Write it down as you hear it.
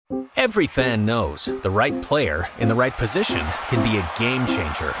Every fan knows the right player in the right position can be a game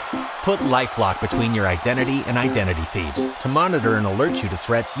changer. Put LifeLock between your identity and identity thieves to monitor and alert you to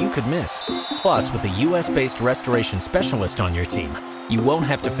threats you could miss. Plus, with a U.S.-based restoration specialist on your team, you won't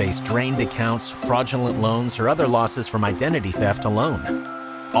have to face drained accounts, fraudulent loans, or other losses from identity theft alone.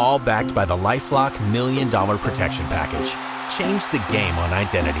 All backed by the LifeLock $1 Million Protection Package. Change the game on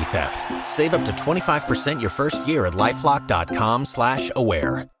identity theft. Save up to 25% your first year at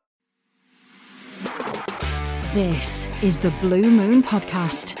LifeLock.com/aware. This is the Blue Moon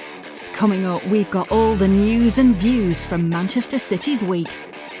Podcast. Coming up, we've got all the news and views from Manchester City's week.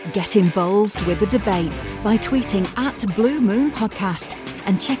 Get involved with the debate by tweeting at Blue Moon Podcast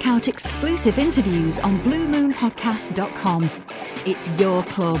and check out exclusive interviews on bluemoonpodcast.com. It's your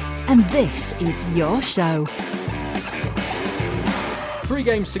club and this is your show. 3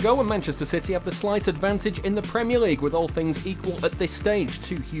 games to go and Manchester City have the slight advantage in the Premier League with all things equal at this stage.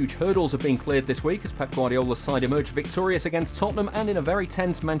 2 huge hurdles have been cleared this week as Pep Guardiola's side emerged victorious against Tottenham and in a very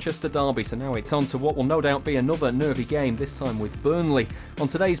tense Manchester derby. So now it's on to what will no doubt be another nervy game, this time with Burnley. On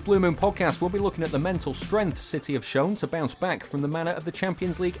today's Blue Moon Podcast, we'll be looking at the mental strength City have shown to bounce back from the manner of the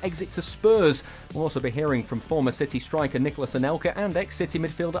Champions League exit to Spurs. We'll also be hearing from former City striker Nicolas Anelka and ex-City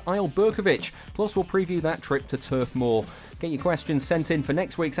midfielder Eyal Berkovic. Plus we'll preview that trip to Turf Moor. Get your questions sent in for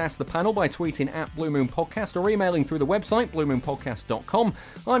next week's Ask the Panel by tweeting at Blue Moon Podcast or emailing through the website bluemoonpodcast.com.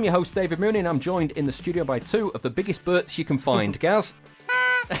 I'm your host David Mooney and I'm joined in the studio by 2 of the biggest Berts you can find. Gaz?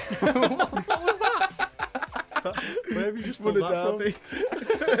 What was that? Where have you just pulled that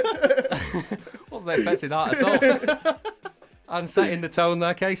from? Wasn't expecting that at all. And setting the tone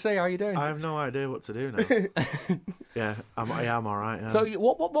there, Casey, how are you doing? I have no idea what to do now. Yeah, I'm all right. Yeah. So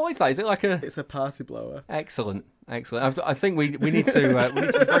what is that? Is it like a... It's a party blower. Excellent. I think we need to be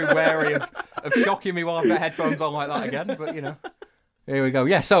very wary of shocking me while I've got headphones on like that again. But you know, here we go.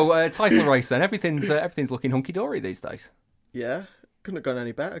 Yeah. So title race then. Everything's looking hunky dory these days. Yeah. Couldn't have gone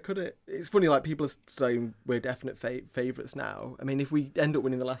any better, could it? It's funny, like people are saying we're definite favourites now. I mean, if we end up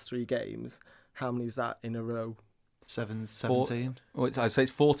winning the last 3 games, how many is that in a row? 17. I'd say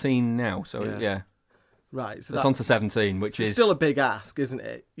it's 14 now. So yeah. Right, so it's on to 17, which is still a big ask, isn't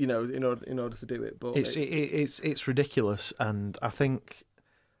it? You know, in order to do it, but it's ridiculous, and I think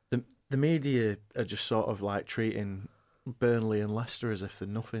the media are just sort of like treating Burnley and Leicester as if they're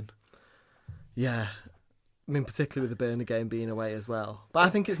nothing. Yeah, I mean, particularly with the Burnley game being away as well. But I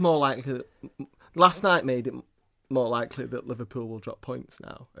think it's more likely that last night made it more likely that Liverpool will drop points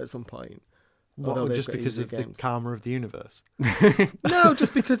now at some point. What, just because of the karma of the universe? No,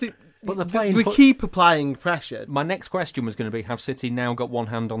 just because we keep applying pressure. My next question was going to be: have City now got one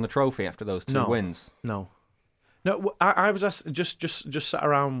hand on the trophy after those 2 wins? No. I was asked, just sat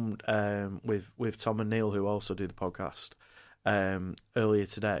around with Tom and Neil, who also do the podcast, earlier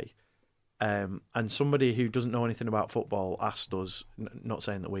today, and somebody who doesn't know anything about football asked us, not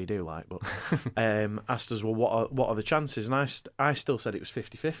saying that we do, but asked us, well, what are the chances? And I still said it was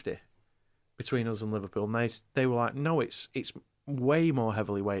 50-50. Between us and Liverpool, and they were like, no, it's way more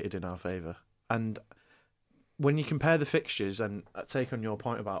heavily weighted in our favour. And when you compare the fixtures, and take on your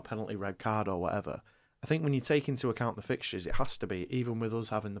point about penalty, red card or whatever, I think when you take into account the fixtures, it has to be, even with us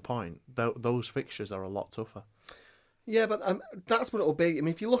having the point, those fixtures are a lot tougher. Yeah, but that's what it'll be. I mean,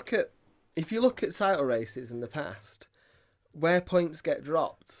 if you look at title races in the past, where points get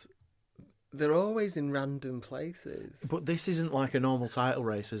dropped, they're always in random places. But this isn't like a normal title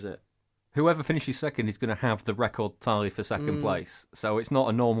race, is it? Whoever finishes second is going to have the record tally for second place. So it's not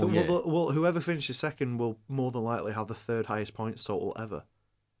a normal year. Well, whoever finishes second will more than likely have the 3rd highest points total ever.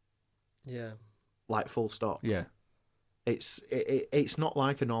 Yeah. Like full stop. Yeah. It's not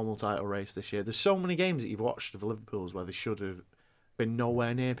like a normal title race this year. There's so many games that you've watched of Liverpool's where they should have been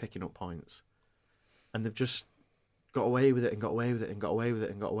nowhere near picking up points. And they've just got away with it and got away with it and got away with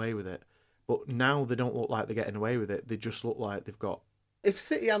it and got away with it. But now they don't look like they're getting away with it. They just look like they've got... If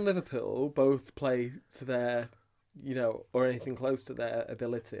City and Liverpool both play to their, or anything close to their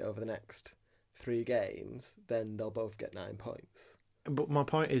ability over the next 3 games, then they'll both get 9 points. But my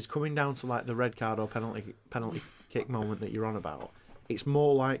point is, coming down to like the red card or penalty kick moment that you're on about, it's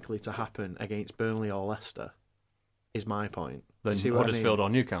more likely to happen against Burnley or Leicester, is my point. Than Huddersfield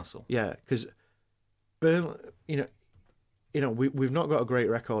or Newcastle. Yeah, because Burnley, we've not got a great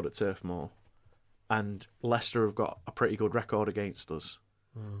record at Turf Moor. And Leicester have got a pretty good record against us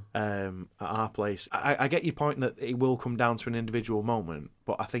at our place. I get your point that it will come down to an individual moment,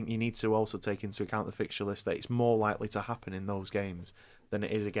 but I think you need to also take into account the fixture list that it's more likely to happen in those games than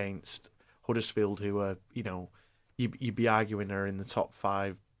it is against Huddersfield, who are, you'd be arguing are in the top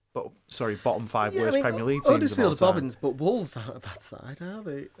 5 bottom five worst Premier League teams Huddersfield of all time. Bobbins, but Wolves aren't a bad side, are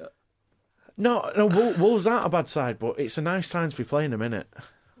they? No, Wolves aren't a bad side, but it's a nice time to be playing them, innit?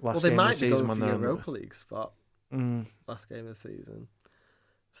 Last they game of might the be season going when for they're Europa League spot. Mm. Last game of the season.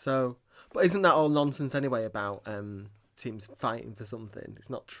 So, but isn't that all nonsense anyway about teams fighting for something? It's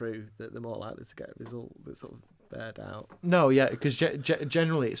not true that they're more likely to get a result that's sort of bared out. No, yeah, because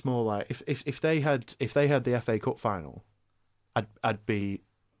generally it's more like if they had the FA Cup final, I'd be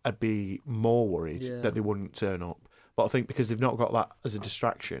more worried that they wouldn't turn up. But I think because they've not got that as a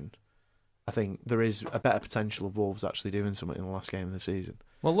distraction, I think there is a better potential of Wolves actually doing something in the last game of the season.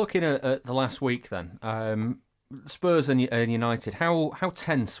 Well, looking at the last week then, Spurs and United, how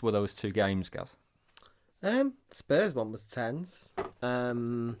tense were those two games, Gaz? Spurs one was tense.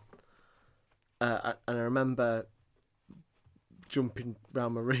 And I remember jumping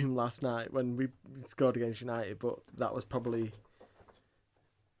around my room last night when we scored against United, but that was probably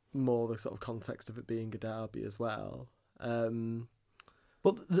more the sort of context of it being a derby as well.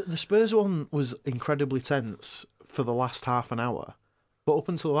 But the Spurs one was incredibly tense for the last half an hour. But up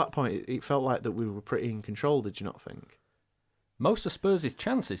until that point, it felt like that we were pretty in control, did you not think? Most of Spurs'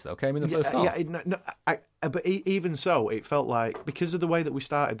 chances, though, came in the first half. Yeah, but even so, it felt like, because of the way that we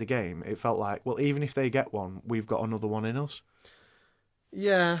started the game, it felt like, well, even if they get one, we've got another one in us.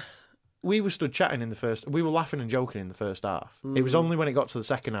 Yeah. We were stood chatting in the first... We were laughing and joking in the first half. It was only when it got to the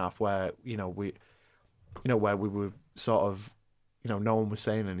second half where, where we were sort of, no one was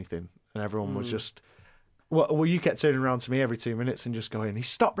saying anything and everyone was just... Well, you kept turning around to me every 2 minutes and just going, he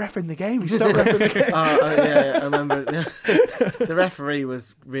stopped reffing the game, he stopped reffing the game. Yeah, I remember. The referee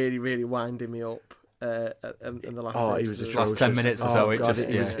was really, really winding me up in the last he was atrocious. Last 10 minutes or so.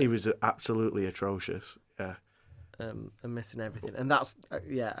 He was absolutely atrocious, yeah. And missing everything. And that's,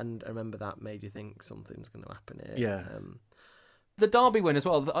 and I remember that made you think something's going to happen here. Yeah. The derby win as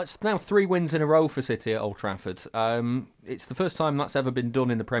well. It's now 3 wins in a row for City at Old Trafford. It's the first time that's ever been done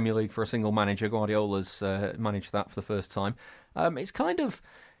in the Premier League for a single manager. Guardiola's managed that for the first time.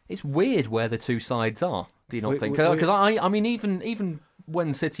 It's weird where the two sides are. Do you not think? Because I mean, even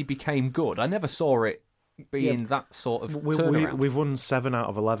when City became good, I never saw it being that sort of turnaround. We've won 7 out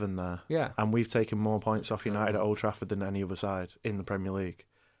of 11 there. Yeah, and we've taken more points off United at Old Trafford than any other side in the Premier League.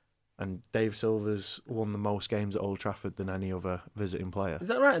 And Dave Silva's won the most games at Old Trafford than any other visiting player. Is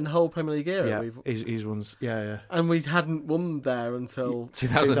that right? In the whole Premier League era? Yeah, he's won... Yeah. And we hadn't won there until...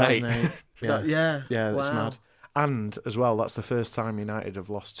 2008. Yeah, that's mad. And, as well, that's the first time United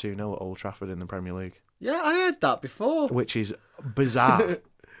have lost 2-0 at Old Trafford in the Premier League. Yeah, I heard that before. Which is bizarre.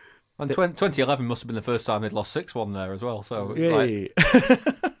 And 2011 must have been the first time they'd lost 6-1 there as well. So,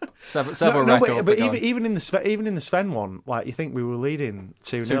 several records. But even in the Sven one, like, you think we were leading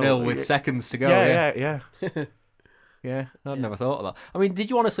 2-0 with seconds to go. Yeah. Yeah, I'd never thought of that. I mean,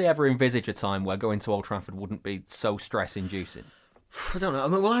 did you honestly ever envisage a time where going to Old Trafford wouldn't be so stress-inducing? I don't know. I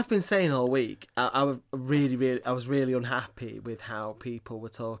mean, what I've been saying all week, I was really unhappy with how people were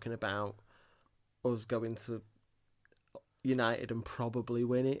talking about us going to United and probably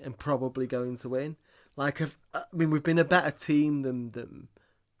win it and probably going to win. Like, I mean, we've been a better team than them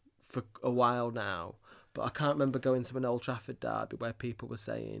for a while now, but I can't remember going to an Old Trafford derby where people were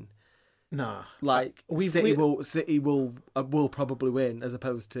saying, "Nah, like City will probably win," as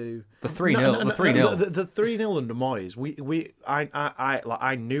opposed to the 3-0. The 3-0. The 3-0 under Moyes.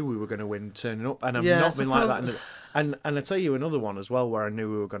 I knew we were going to win turning up, and I've not been like that. And I tell you another one as well where I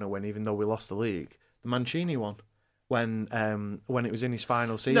knew we were going to win, even though we lost the league. The Mancini one. When it was in his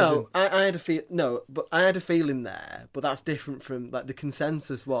final season. No, I had a feeling there, but that's different from, like, the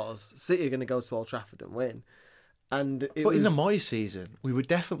consensus was City are going to go to Old Trafford and win. In the Moyes season, we were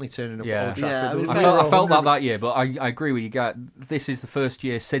definitely turning up at Old Trafford. I felt that year, but I agree with you. This is the first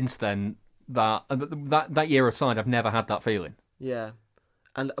year since then that year aside, I've never had that feeling. Yeah.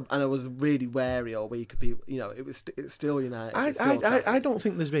 And I was really wary all week of people. It's still United. I don't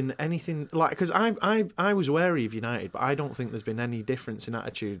think there's been anything like, because I was wary of United, but I don't think there's been any difference in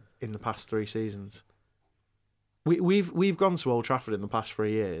attitude in the past 3 seasons. We've gone to Old Trafford in the past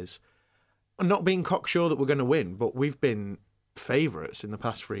 3 years, not being cocksure that we're going to win, but we've been favourites in the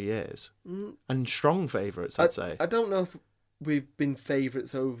past 3 years, and strong favourites, I'd say. I don't know if we've been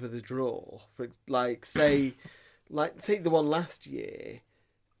favourites over the draw. For say the one last year,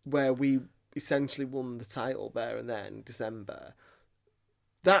 where we essentially won the title there and then, December.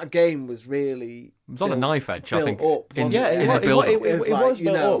 That game was really... It was on a knife edge, I think. It was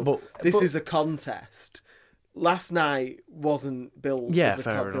built up, but this is a contest. Last night wasn't billed as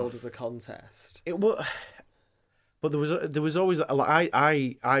a contest. But there was always like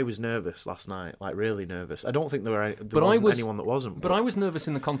I was nervous last night, like really nervous. I don't think there wasn't anyone that wasn't. But I was nervous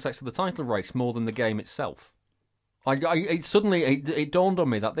in the context of the title race more than the game itself. It dawned on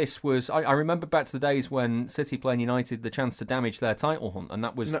me that this was. I remember back to the days when City playing United the chance to damage their title hunt, and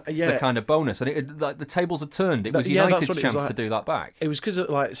that was the kind of bonus. And like the tables had turned. It was United's chance to do that back. It was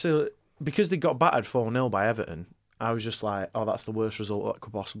because they got battered 4-0 by Everton. I was just like, oh, that's the worst result that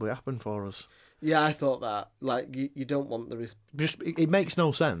could possibly happen for us. Yeah, I thought that. Like, you don't want the risk. It makes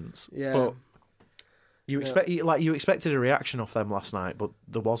no sense. Yeah. But you expected a reaction off them last night, but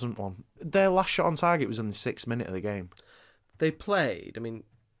there wasn't one. Their last shot on target was in the 6th minute of the game. They played, I mean,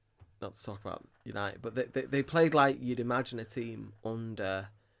 not to talk about United, but they played like you'd imagine a team under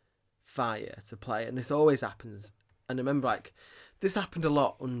fire to play. And this always happens. And I remember, like, this happened a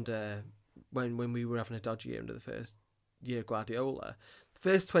lot under when we were having a dodgy year under the first year Guardiola.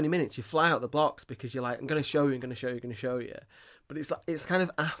 First 20 minutes, you fly out the blocks because you're like, I'm going to show you. But it's kind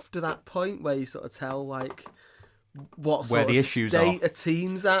of after that point where you sort of tell like what where sort the of issues state are. a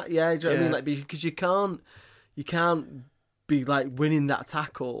team's at. Yeah, do you know what I mean? Like, because you can't be like winning that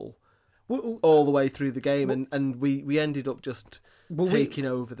tackle all the way through the game, and we ended up just taking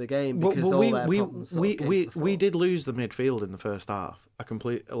over the game because all their problems. We did lose the midfield in the first half. I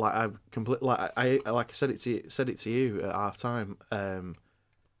said it to you at half time.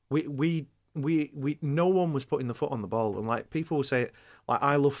 We no one was putting the foot on the ball, and like people will say, like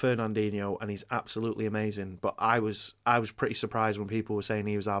I love Fernandinho and he's absolutely amazing, but I was pretty surprised when people were saying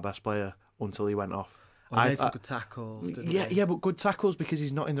he was our best player until he went off. Well, he made some good tackles, didn't he? Yeah, but good tackles because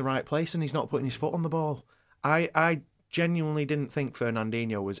he's not in the right place and he's not putting his foot on the ball. I genuinely didn't think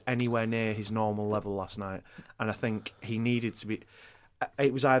Fernandinho was anywhere near his normal level last night, and I think he needed to be.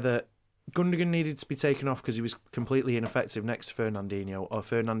 It was either Gundogan needed to be taken off because he was completely ineffective next to Fernandinho, or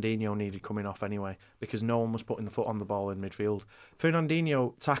Fernandinho needed coming off anyway because no one was putting the foot on the ball in midfield.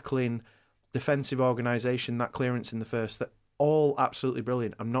 Fernandinho tackling, defensive organisation, that clearance in the first, that all absolutely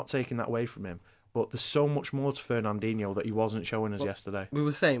brilliant. I'm not taking that away from him, but there's so much more to Fernandinho that he wasn't showing us yesterday. We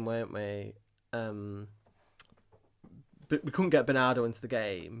were saying, weren't we? But we couldn't get Bernardo into the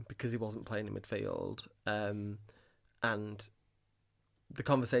game because he wasn't playing in midfield, and the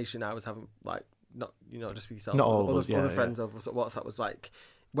conversation I was having, like, not just with yourself, not all of us, other friends over WhatsApp was like,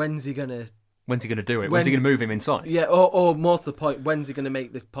 when's he gonna do it? When's he gonna move him inside? Yeah, or more to the point, when's he gonna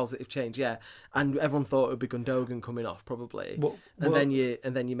make this positive change? Yeah, and everyone thought it would be Gundogan coming off probably, then you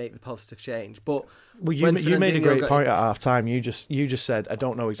make the positive change. But you made a great point at half time. You just said, I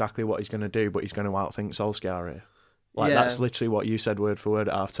don't know exactly what he's going to do, but he's going to outthink Solskjaer here. That's literally what you said word for word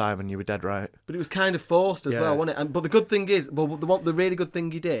at half time, and you were dead right. But it was kind of forced as well, wasn't it? But the good thing is, the really good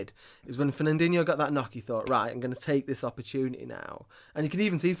thing he did is when Fernandinho got that knock, he thought, right, I'm going to take this opportunity now. And you can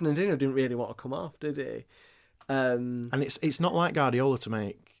even see Fernandinho didn't really want to come off, did he? And it's not like Guardiola to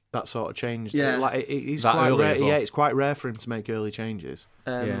make that sort of change. Yeah, it's quite rare. Well. Yeah, it's quite rare for him to make early changes.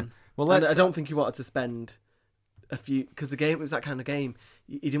 Well, I don't think he wanted to spend a few, because the game was that kind of game.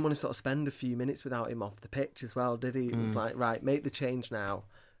 He didn't want to sort of spend a few minutes without him off the pitch as well, did he? It was like, right, make the change now,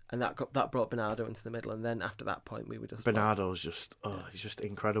 and that brought Bernardo into the middle, and then after that point we were just. Bernardo's he's just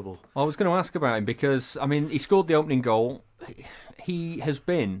incredible. I was going to ask about him because I mean he scored the opening goal. He has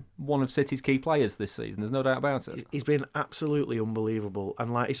been one of City's key players this season. There's no doubt about it. He's been absolutely unbelievable,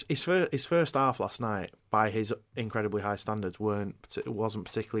 and like his first half last night, by his incredibly high standards, wasn't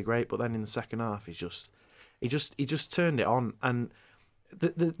particularly great. But then in the second half, he just turned it on. And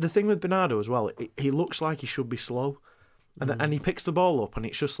the thing with Bernardo as well, he looks like he should be slow, and he picks the ball up, and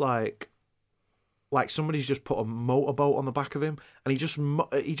it's just like somebody's just put a motorboat on the back of him, and he just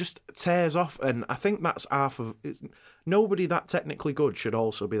tears off. And I think that's half of nobody that technically good should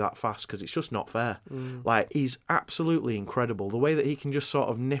also be that fast, because it's just not fair. Like, he's absolutely incredible the way that he can just sort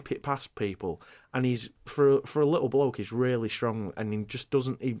of nip it past people, and he's for a little bloke, he's really strong, and he just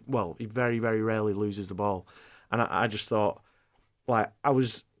doesn't. He very, very rarely loses the ball, and I just thought, like, I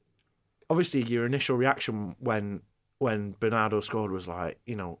was obviously your initial reaction when Bernardo scored was like,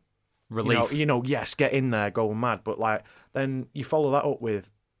 relief. Yes, get in there, go mad. But like, then you follow that up with,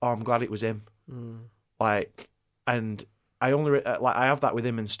 oh, I'm glad it was him. Like, and I only I have that with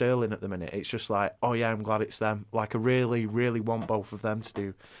him and Sterling at the minute. It's just like, oh yeah, I'm glad it's them. Like, I really, really want both of them to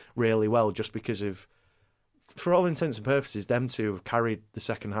do really well, just because of, for all intents and purposes, them two have carried the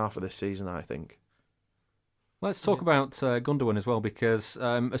second half of this season, I think. Let's talk about Gundogan as well, because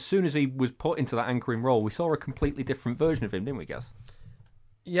as soon as he was put into that anchoring role, we saw a completely different version of him, didn't we, Gaz?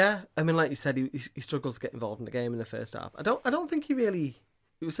 Yeah, I mean, like you said, he struggles to get involved in the game in the first half. I don't think he really.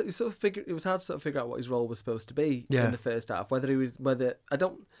 It was hard to sort of figure out what his role was supposed to be in the first half. I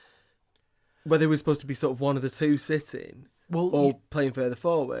don't whether he was supposed to be sort of one of the two sitting or playing further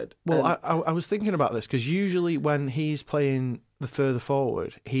forward. Well, I was thinking about this because usually when he's playing the further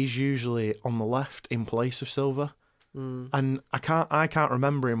forward, he's usually on the left in place of Silva. And I can't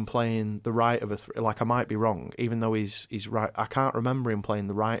remember him playing the right of a three. Like, I might be wrong, even though he's right. I can't remember him playing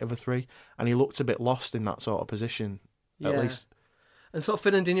the right of a three, and he looked a bit lost in that sort of position. At least, and sort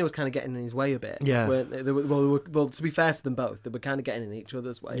of Fernandinho was kind of getting in his way a bit. Yeah. Well, to be fair to them both, they were kind of getting in each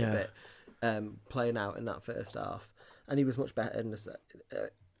other's way a bit, playing out in that first half, and he was much better. In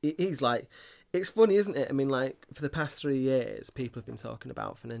he's like, it's funny, isn't it? I mean, like, for the past 3 years, people have been talking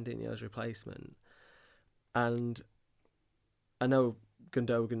about Fernandinho's replacement, and I know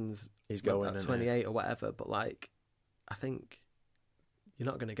Gundogan's going at 28 or whatever, but like, I think you're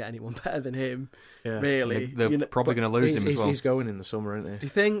not going to get anyone better than him. Yeah. Really, they're probably going to lose him as well. He's going in the summer, isn't he? Do you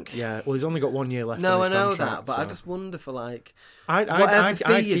think? Yeah. Well, he's only got 1 year left. No, on his contract, that, but I just wonder for like whatever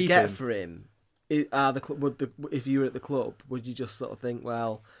fee you'd get for him. If you were at the club, would you just sort of think,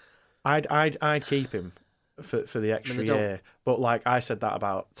 well, I'd keep him for the extra year, but like I said that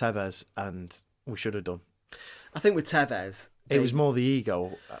about Tevez, and we should have done. I think with Tevez, it was more the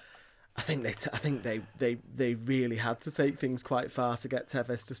ego. I think they really had to take things quite far to get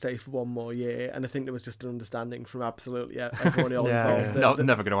Tevez to stay for 1 more year, and I think there was just an understanding from absolutely everyone involved.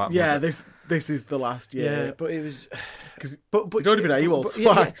 Never going to happen. Yeah, this is the last year. Yeah, but it was because it'd only been Eyal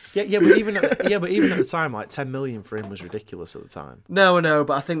twice. Yeah, but even at the time, like 10 million for him was ridiculous at the time. No,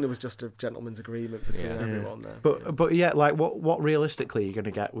 but I think there was just a gentleman's agreement between everyone there. But like what realistically are you going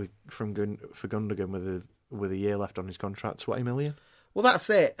to get for Gundogan with a year left on his contract? 20 million. Well, that's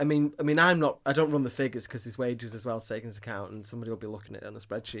it. I mean, I don't run the figures because his wages as well taken into account, and somebody will be looking at it on a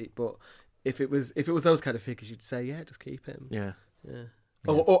spreadsheet. But if it was those kind of figures, you'd say, yeah, just keep him. Yeah.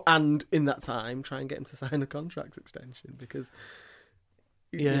 Or and in that time, try and get him to sign a contract extension because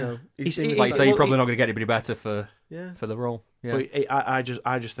you know, like you say, you're probably not going to get anybody better for the role. Yeah. But I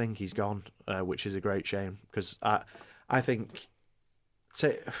just think he's gone, which is a great shame because I think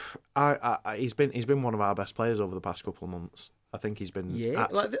he's been one of our best players over the past couple of months. I think he's been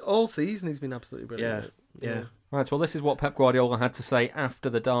like all season he's been absolutely brilliant. Yeah. Right, well, this is what Pep Guardiola had to say after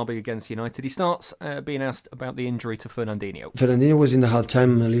the derby against United. He starts being asked about the injury to Fernandinho. Fernandinho was in the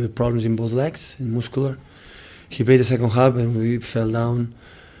half-time a little problems in both legs, in muscular. He played the second half and we fell down.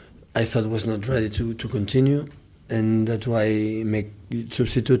 I thought was not ready to continue, and that's why I make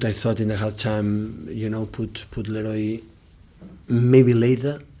substitute. I thought in the half-time, put Leroy maybe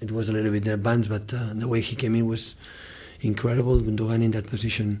later. It was a little bit in advance, but the way he came in was incredible. Gundogan in that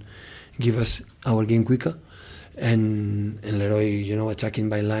position give us our game quicker, and Leroy, attacking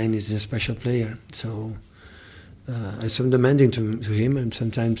by line is a special player. So I'm so demanding to him, and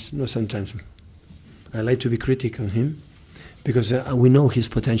sometimes I like to be critical on him because we know his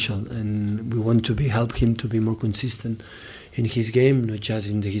potential, and we want to help him to be more consistent in his game, not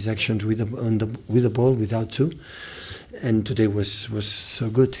just in his actions with the ball without to. And today was so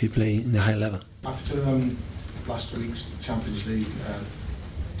good. He played in a high level. After last week's Champions League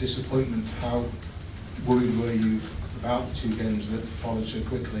disappointment, how worried were you about the 2 games that followed so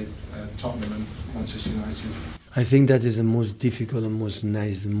quickly, Tottenham and Manchester United? I think that is the most difficult and most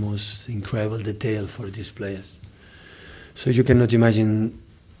nice and most incredible detail for these players. So you cannot imagine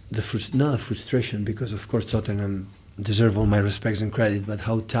not frustration, because of course Tottenham deserve all my respects and credit, but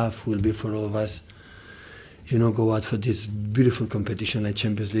how tough will be for all of us, go out for this beautiful competition like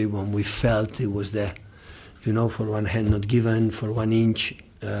Champions League when we felt it was there. For one hand not given, for 1 inch,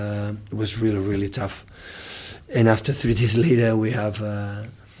 it was really, really tough. And after 3 days later, we have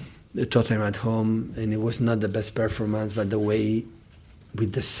Tottenham at home, and it was not the best performance, but the way,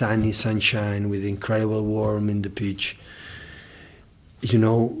 with the sunshine, with the incredible warmth in the pitch,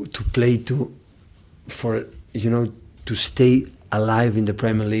 to play to stay alive in the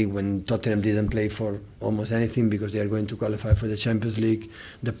Premier League when Tottenham didn't play for almost anything because they are going to qualify for the Champions League.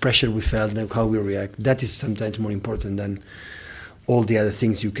 The pressure we felt, how we react, that is sometimes more important than all the other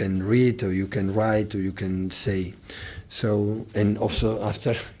things you can read or you can write or you can say. So, and also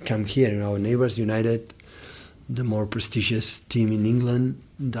after come here, our neighbours United, the more prestigious team in England,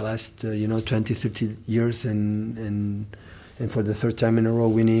 the last 20, 30 years, and for the 3rd time in a row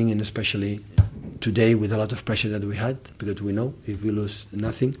winning, and especially today with a lot of pressure that we had, because we know if we lose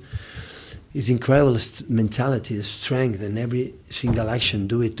nothing. It's incredible mentality, the strength, and every single action,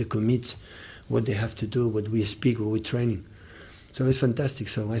 do it, to commit what they have to do, what we speak, what we're training. So it's fantastic.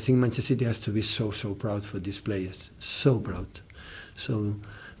 So I think Manchester City has to be so proud for these players, so proud. So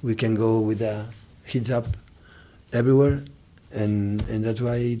we can go with the heads up everywhere, and that's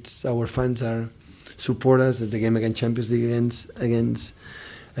why our fans are support us at the game against Champions League against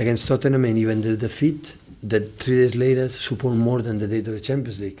against Tottenham, and even the defeat that 3 days later support more than the date of the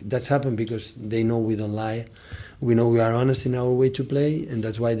Champions League. That's happened because they know we don't lie. We know we are honest in our way to play, and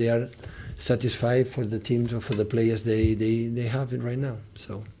that's why they are satisfied for the teams or for the players they have it right now.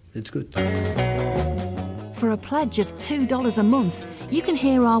 So it's good. For a pledge of $2 a month, you can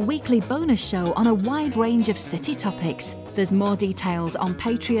hear our weekly bonus show on a wide range of City topics. There's more details on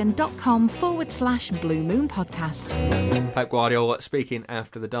patreon.com/Blue Moon Podcast. Pep Guardiola speaking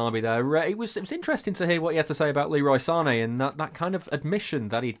after the derby there. It was interesting to hear what he had to say about Leroy Sane and that kind of admission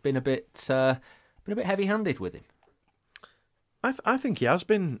that he'd been a bit heavy-handed with him. I think he has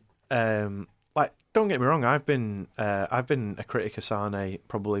been. Don't get me wrong. I've been a critic of Sane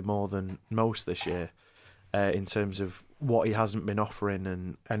probably more than most this year, in terms of what he hasn't been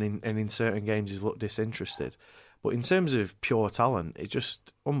offering, and in certain games he's looked disinterested. But in terms of pure talent, it's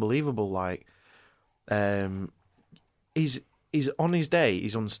just unbelievable. He's on his day,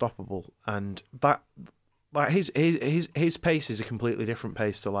 he's unstoppable, and that his pace is a completely different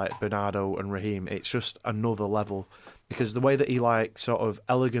pace to Bernardo and Raheem. It's just another level, because the way that he sort of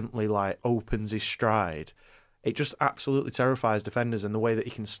elegantly opens his stride, it just absolutely terrifies defenders, and the way that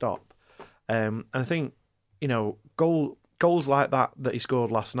he can stop. And I think goals like that he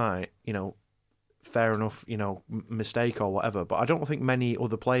scored last night, fair enough, mistake or whatever. But I don't think many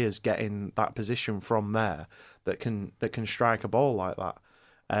other players get in that position from there that can strike a ball like that.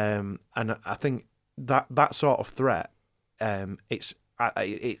 And I think that sort of threat, bearing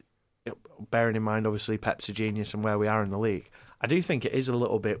in mind obviously Pep's a genius and where we are in the league, I do think it is a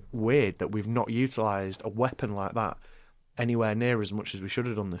little bit weird that we've not utilised a weapon like that anywhere near as much as we should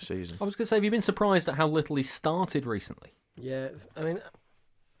have done this season. I was going to say, have you been surprised at how little he's started recently? Yeah, I mean,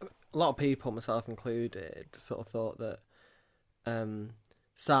 a lot of people, myself included, sort of thought that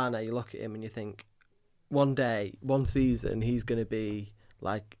Sane, you look at him and you think, one season, he's going to be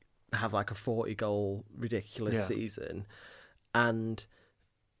have a 40-goal ridiculous season. And,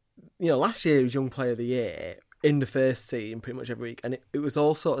 last year he was Young Player of the Year in the first team pretty much every week, and it was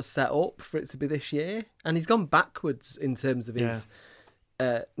all sort of set up for it to be this year. And he's gone backwards in terms of his,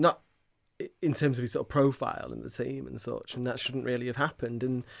 not in terms of his sort of profile in the team and such, and that shouldn't really have happened.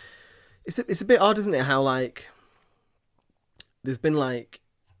 And it's a bit odd, isn't it, how there's been a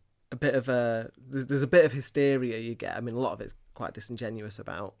bit of there's a bit of hysteria you get. I mean, a lot of it's quite disingenuous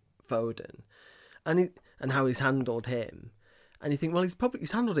about Foden and how he's handled him, and you think, well,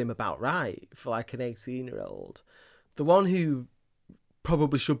 he's handled him about right for an 18-year-old. The one who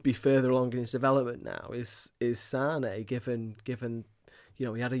probably should be further along in his development now is Sane, given he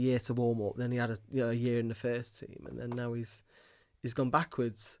had a year to warm up, then he had a year in the first team, and then now he's gone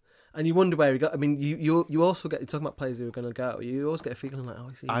backwards. And you wonder where he got. I mean, you also get, you're talking about players who are going to go. You always get a feeling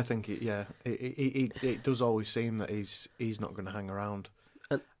is he? I think it does always seem that he's not going to hang around.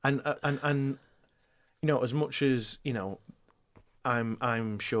 And as much as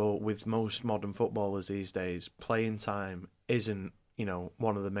I'm sure with most modern footballers these days, playing time isn't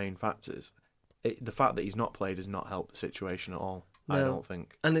one of the main factors. The fact that he's not played has not helped the situation at all. No. I don't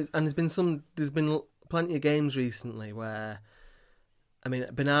think. And there's been plenty of games recently where, I mean,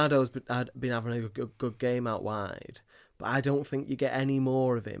 Bernardo's been having a good game out wide, but I don't think you get any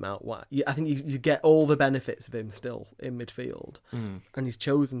more of him out wide. I think you get all the benefits of him still in midfield, and he's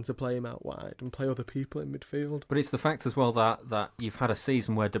chosen to play him out wide and play other people in midfield. But it's the fact as well that you've had a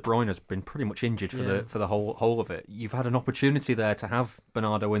season where De Bruyne has been pretty much injured for the whole of it. You've had an opportunity there to have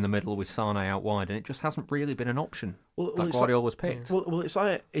Bernardo in the middle with Sane out wide, and it just hasn't really been an option that Guardiola's picked. Well, it's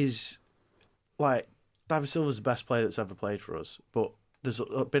David Silva's the best player that's ever played for us, but there's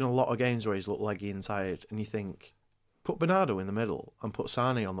been a lot of games where he's looked leggy and tired, and you think, put Bernardo in the middle and put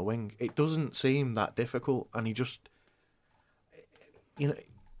Sane on the wing. It doesn't seem that difficult, and it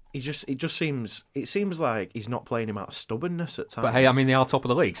seems like he's not playing him out of stubbornness at times. But hey, I mean, they are top of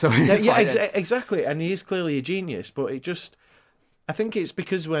the league, so exactly, and he is clearly a genius. But I think it's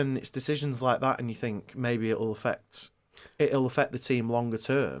because when it's decisions like that, and you think maybe it'll affect the team longer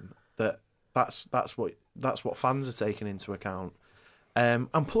term, that's what fans are taking into account.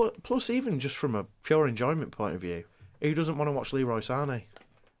 And plus, even just from a pure enjoyment point of view, who doesn't want to watch Leroy Sane?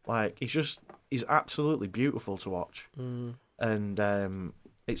 He's absolutely beautiful to watch, and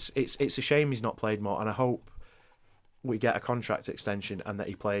it's a shame he's not played more. And I hope we get a contract extension and that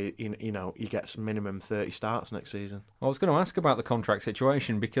he gets minimum 30 starts next season. Well, I was going to ask about the contract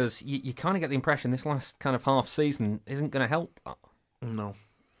situation, because you kind of get the impression this last kind of half season isn't going to help that. No,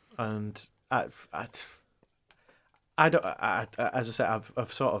 and I don't. As I said,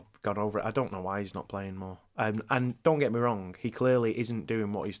 I've sort of gone over it. I don't know why he's not playing more. And don't get me wrong, he clearly isn't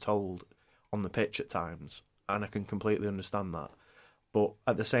doing what he's told on the pitch at times, and I can completely understand that. but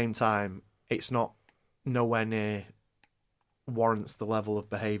at the same time, it's not nowhere near warrants the level of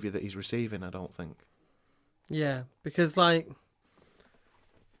behaviour that he's receiving, I don't think. Yeah, because like,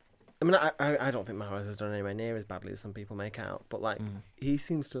 I mean, I don't think Mahrez has done anywhere near as badly as some people make out, but like he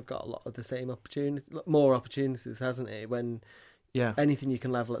seems to have got a lot of the same opportunities, more opportunities, hasn't he? When anything you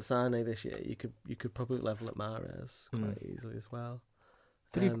can level at Sane this year, you could probably level at Mahrez quite easily as well.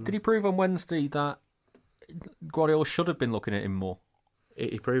 Did he prove on Wednesday that Guardiola should have been looking at him more?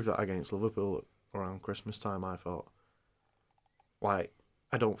 He proved that against Liverpool around Christmas time, I thought. Like,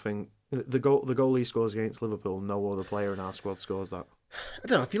 I don't think the goal he scores against Liverpool, no other player in our squad scores that. I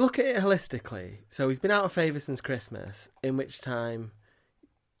don't know, if you look at it holistically, so he's been out of favour since Christmas, in which time,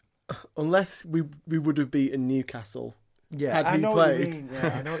 unless we would have beaten Newcastle had he played.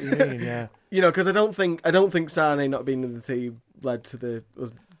 I know what you mean, yeah. You know, because I don't think Sane not being in the team led to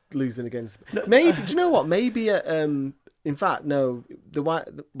us losing against... Maybe, do you know what? Maybe at... in fact, no, the White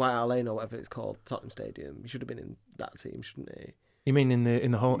Lane or whatever it's called, Tottenham Stadium, he should have been in that team, shouldn't he? You mean in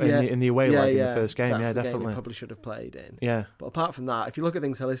the home in the away leg in the first game? That's yeah, the definitely. Game he probably should have played in. Yeah, but apart from that, if you look at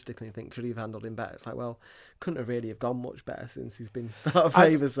things holistically and think should he have handled him better, it's like, well, couldn't have really have gone much better since he's been out of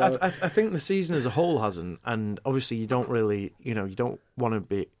favour. So I think the season as a whole hasn't, and obviously you don't really, you don't want to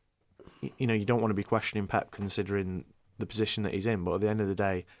be, you don't want to be questioning Pep considering the position that he's in. But at the end of the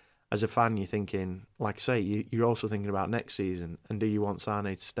day, as a fan, you're thinking, like I say, you're also thinking about next season, and do you want Sane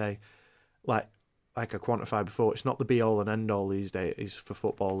to stay? Like I quantified before, it's not the be-all and end-all these days for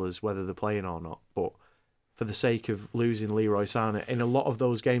footballers, whether they're playing or not. But for the sake of losing Leroy Sane, in a lot of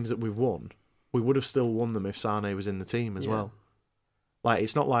those games that we've won, we would have still won them if Sane was in the team as well. Like,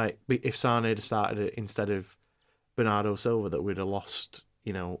 it's not like if Sane had started it instead of Bernardo Silva that we'd have lost,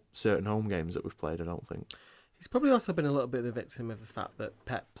 certain home games that we've played, I don't think. He's probably also been a little bit the victim of the fact that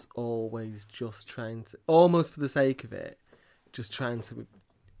Pep's always just trying to, almost for the sake of it, just trying to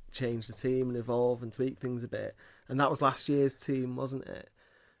change the team and evolve and tweak things a bit, and that was last year's team, wasn't it?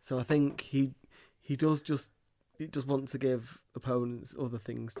 So I think he does just want to give opponents other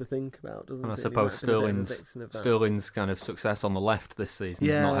things to think about, doesn't he? And I suppose Sterling's kind of success on the left this season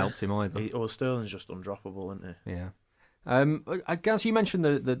has not helped him either. Sterling's just undroppable, isn't he? Yeah. Gaz, you mentioned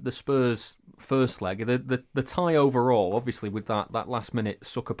the Spurs first leg, the tie overall, obviously with that last minute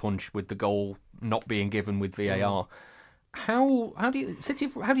sucker punch with the goal not being given with VAR. How do you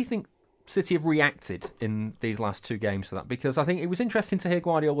think City have reacted in these last two games to that? Because I think it was interesting to hear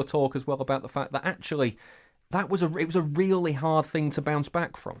Guardiola talk as well about the fact that actually it was a really hard thing to bounce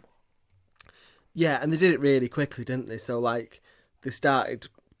back from. Yeah, and they did it really quickly, didn't they? So like they started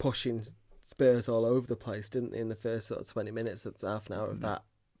pushing Spurs all over the place, didn't they? In the first sort of 20 minutes, half an hour of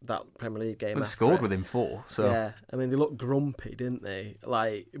that Premier League game. They scored within 4. So yeah, I mean they looked grumpy, didn't they?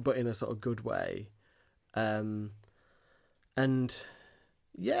 Like, but in a sort of good way. And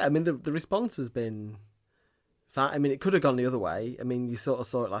yeah, I mean the response has been fine. I mean it could have gone the other way. I mean you sort of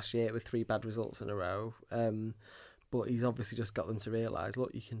saw it last year with 3 bad results in a row. But he's obviously just got them to realise,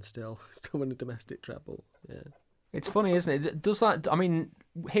 look, you can still win a domestic treble. Yeah, it's funny, isn't it? Does that? I mean,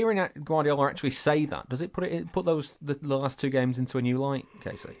 hearing Guardiola actually say that, does it put the last 2 games into a new light,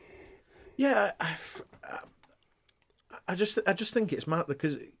 Casey? Yeah, I just think it's mad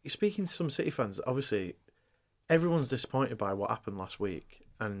because speaking to some City fans, obviously everyone's disappointed by what happened last week,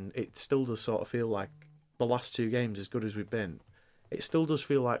 and it still does sort of feel like the last 2 games, as good as we've been, it still does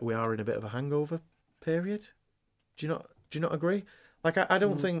feel like we are in a bit of a hangover period. Do you not agree? Like I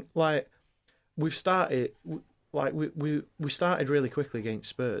don't think like we've started like we started really quickly against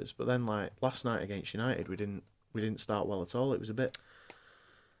Spurs, but then like last night against United we didn't start well at all. It was a bit,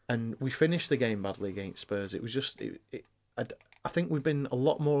 and we finished the game badly against Spurs. It was just I think we've been a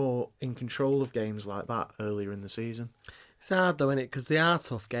lot more in control of games like that earlier in the season. It's hard though, isn't it? Because they are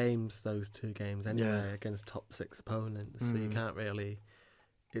tough games, those 2 games anyway, against top 6 opponents. So you can't really.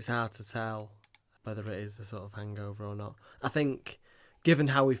 It's hard to tell whether it is a sort of hangover or not. I think, given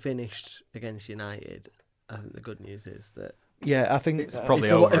how we finished against United, I think the good news is that I think it's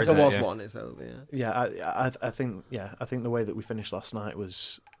probably over. If there was one, it's over. I think the way that we finished last night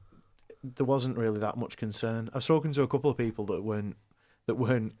was there wasn't really that much concern. I've spoken to a couple of people that weren't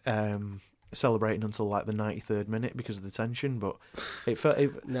celebrating until like the 93rd minute because of the tension, but after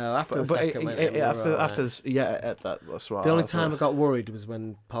the second that's what. The only time I got worried was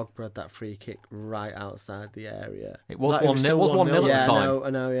when Pogba had that free kick right outside the area. It was 1-0 at the time. I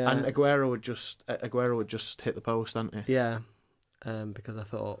know, yeah. And Aguero would just hit the post, hadn't he? Yeah, because I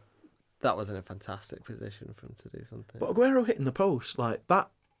thought that was in a fantastic position for him to do something. But Aguero hitting the post like that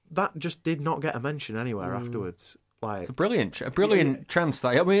just did not get a mention anywhere afterwards. Like, it's a brilliant chance. That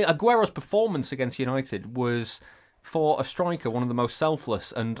I mean, Aguero's performance against United was for a striker, one of the most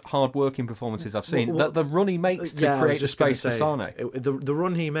selfless and hard-working performances I've seen. The run he makes to I was create the just gonna space for say, Sane. The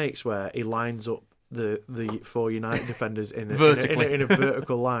run he makes where he lines up the 4 United defenders in a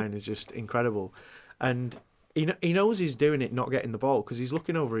vertical line is just incredible. And he knows he's doing it, not getting the ball, because he's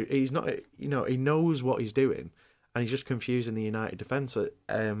looking over. He's not, he knows what he's doing, and he's just confusing the United defence.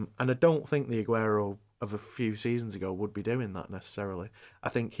 And I don't think the Aguero of a few seasons ago would be doing that necessarily. I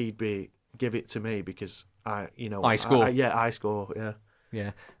think he'd be give it to me because I score. I score. Yeah.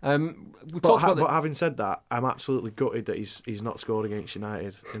 Yeah. But having said that, I'm absolutely gutted that he's not scored against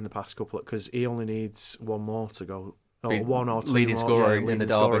United in the past couple, because he only needs one more to go. One or two leading more, scorer in the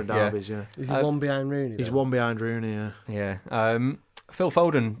derby. derbies, yeah. Is he one behind Rooney? He's one behind Rooney, yeah. Yeah. Phil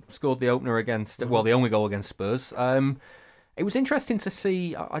Foden scored the opener against, the only goal against Spurs. It was interesting to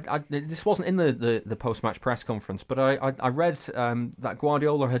see. This wasn't in the post-match press conference, but I read that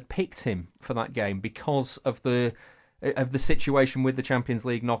Guardiola had picked him for that game because of the situation with the Champions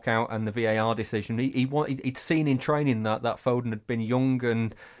League knockout and the VAR decision. He'd seen in training that Foden had been young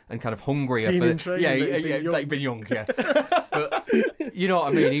and kind of hungry. He'd been young, yeah. But you know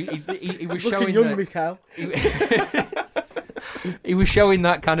what I mean. He was showing young, Mikhail. He was showing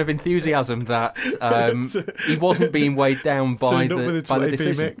that kind of enthusiasm that he wasn't being weighed down by the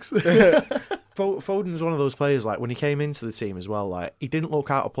decision. Mix. Foden's one of those players, like when he came into the team as well, like he didn't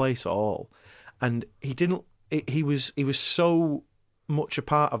look out of place at all, and he was so much a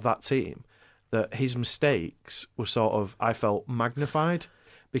part of that team that his mistakes were sort of, I felt, magnified,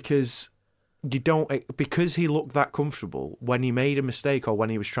 because he looked that comfortable. When he made a mistake or when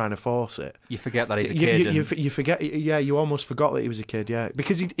he was trying to force it, you forget that he's a kid. You forget, you almost forgot that he was a kid, yeah,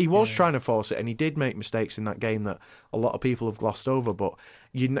 because he was trying to force it, and he did make mistakes in that game that a lot of people have glossed over. But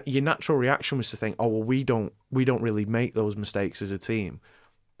your natural reaction was to think, oh well, we don't really make those mistakes as a team.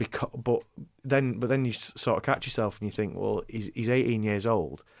 But then you sort of catch yourself and you think, well, he's 18 years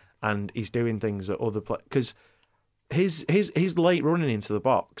old and he's doing things that other players, because his late running into the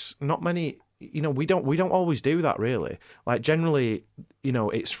box, not many, we don't always do that really. Like generally,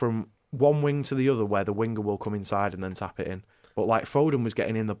 it's from one wing to the other where the winger will come inside and then tap it in. But like Foden was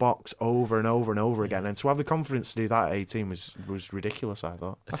getting in the box over and over and over again, and to have the confidence to do that at 18 was ridiculous, I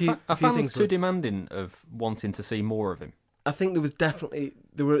thought. Are fans too demanding of wanting to see more of him? I think there was definitely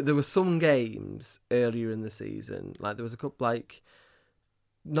there were some games earlier in the season, like there was a couple, like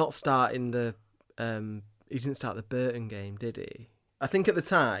not starting the he didn't start the Burton game, did he? I think at the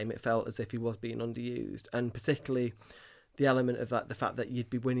time it felt as if he was being underused, and particularly the element of that, the fact that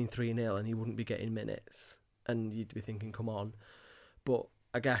you'd be winning 3-0 and he wouldn't be getting minutes, and you'd be thinking, come on. But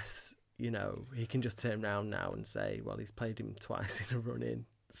I guess he can just turn around now and say, well, he's played him twice in a run-in.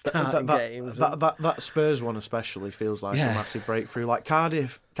 Games. That Spurs one especially feels like a massive breakthrough. Like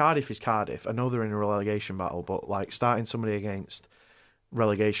Cardiff is Cardiff. I know they're in a relegation battle, but like starting somebody against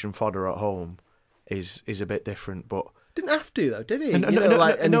relegation fodder at home is a bit different. But didn't have to though, did he?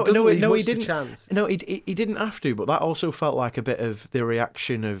 He didn't. Chance. No, he didn't have to. But that also felt like a bit of the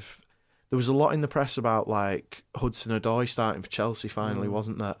reaction of. There was a lot in the press about like Hudson-Odoi starting for Chelsea finally,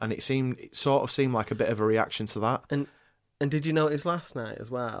 wasn't there? And it sort of seemed like a bit of a reaction to that. And did you notice last night as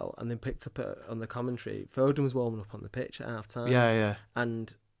well, and then picked up on the commentary, Foden was warming up on the pitch at half-time. Yeah.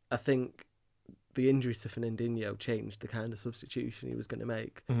 And I think the injury to Fernandinho changed the kind of substitution he was going to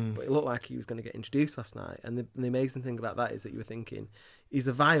make. But it looked like he was going to get introduced last night. And the amazing thing about that is that you were thinking, he's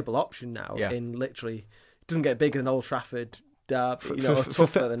a viable option now in literally, it doesn't get bigger than Old Trafford derby,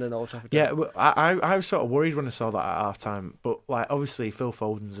 tougher than an Old Trafford derby. Yeah, well, I was sort of worried when I saw that at half-time. But like, obviously Phil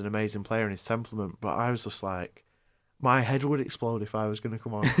Foden's an amazing player in his temperament, but I was just like, my head would explode if I was going to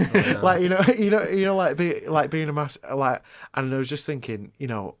come on. Like being a mass, like, and I was just thinking,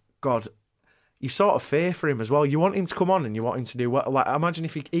 God, you sort of fear for him as well. You want him to come on and you want him to do well. Like, imagine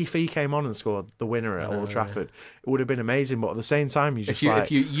if he came on and scored the winner at Old Trafford, it would have been amazing. But at the same time, if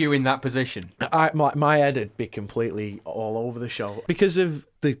you in that position, my head would be completely all over the show because of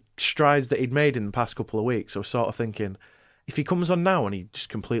the strides that he'd made in the past couple of weeks. I was sort of thinking, if he comes on now and he just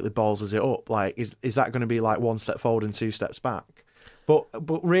completely balls it up, like is that going to be like one step forward and two steps back? But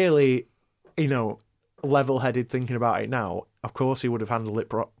really, level-headed thinking about it now, of course he would have handled it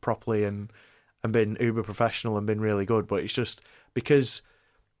properly and been uber professional and been really good. But it's just because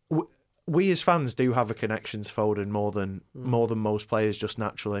we as fans do have a connection to Foden more than most players just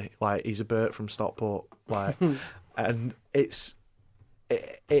naturally. Like he's a Bert from Stockport, like, and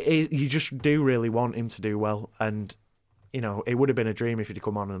you just do really want him to do well. And it would have been a dream if he'd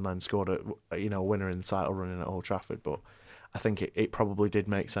come on and then scored a winner in the title running at Old Trafford. But I think it probably did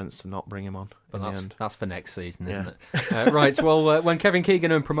make sense to not bring him on in the end. That's for next season, isn't it? Right, well, when Kevin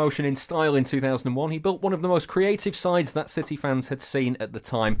Keegan earned promotion in style in 2001, he built one of the most creative sides that City fans had seen at the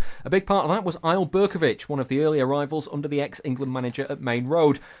time. A big part of that was Eyal Berkovic, one of the early arrivals under the ex-England manager at Main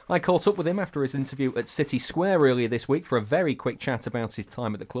Road. I caught up with him after his interview at City Square earlier this week for a very quick chat about his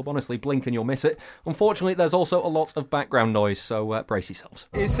time at the club. Honestly, blink and you'll miss it. Unfortunately, there's also a lot of background noise, so brace yourselves.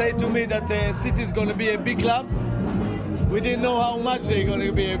 He said to me that City is going to be a big club. We didn't know how much they're going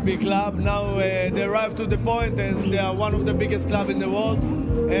to be a big club. Now they arrived to the point and they are one of the biggest clubs in the world.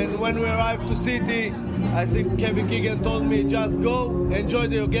 And when we arrived to City, I think Kevin Keegan told me, just go, enjoy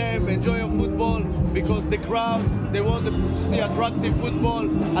your game, enjoy your football, because the crowd, they want to see attractive football,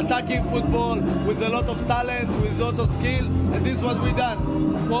 attacking football, with a lot of talent, with a lot of skill, and this is what we done.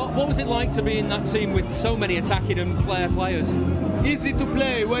 What was it like to be in that team with so many attacking and flair players? Easy to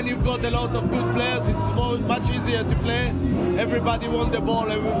play. When you've got a lot of good players, it's much easier to play. Everybody wants the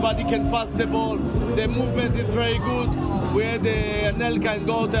ball, everybody can pass the ball. The movement is very good. We had Anelka and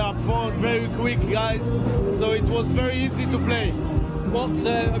Gote up front, very quick guys, so it was very easy to play.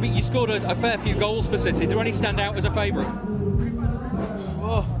 You scored a fair few goals for City. Do any stand out as a favourite?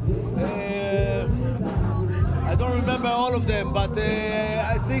 I don't remember all of them, but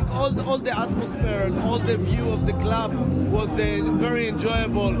I think all the atmosphere and all the view of the club was very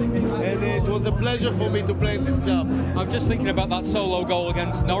enjoyable, and it was a pleasure for me to play in this club. I'm just thinking about that solo goal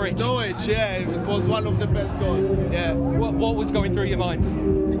against Norwich. Norwich, yeah, it was one of the best goals. Yeah. What was going through your mind?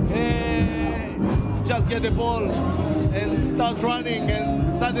 Just get the ball and start running,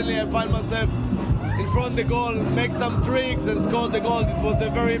 and suddenly I find myself in front of the goal, make some tricks and score the goal. It was a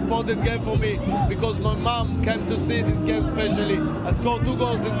very important game for me because my mom came to see this game especially. I scored 2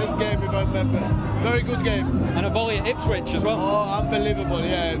 goals in this game, if I remember. Very good game. And a volley at Ipswich as well. Oh, unbelievable,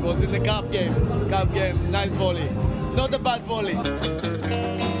 yeah. It was in the cup game. Nice volley. Not a bad volley.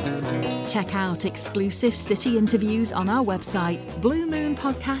 Check out exclusive City interviews on our website,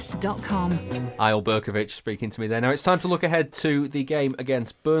 bluemoonpodcast.com. Eyal Berkovic speaking to me there. Now it's time to look ahead to the game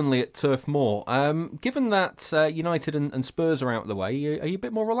against Burnley at Turf Moor. Given that United and Spurs are out of the way, are you a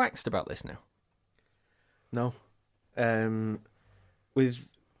bit more relaxed about this now? No. With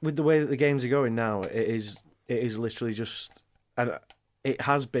the way that the games are going now, it is literally just, and it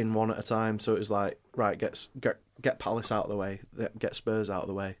has been one at a time. So it was like, right, get Palace out of the way, get Spurs out of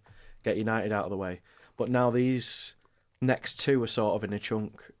the way, get United out of the way. But now these next 2 are sort of in a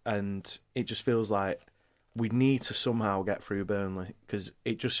chunk, and it just feels like we need to somehow get through Burnley, because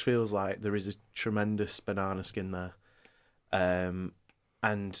it just feels like there is a tremendous banana skin there.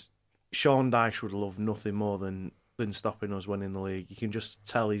 And Sean Dyche would love nothing more than stopping us winning the league. You can just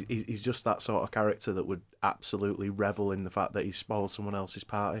tell he's just that sort of character that would absolutely revel in the fact that he's spoiled someone else's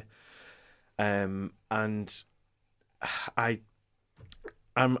party. And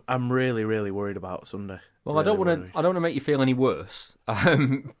I'm really, really worried about Sunday. Well, really, I don't want to make you feel any worse,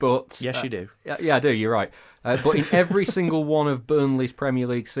 but yes, you do. Yeah, I do. You're right. But in every single one of Burnley's Premier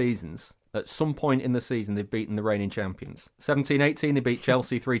League seasons, at some point in the season, they've beaten the reigning champions. 17-18, they beat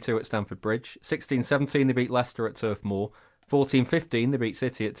Chelsea 3-2 at Stamford Bridge. 16-17, they beat Leicester at Turf Moor. 14-15, they beat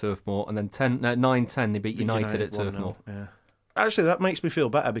City at Turf Moor, and then 9-10, they beat United at Turf Moor. Yeah. Actually, that makes me feel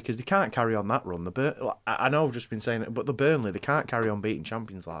better because they can't carry on that run. I know I've just been saying it, but the Burnley, they can't carry on beating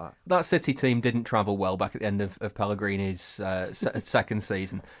champions like that. That City team didn't travel well back at the end of Pellegrini's second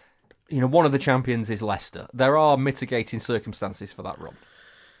season. You know, one of the champions is Leicester. There are mitigating circumstances for that run.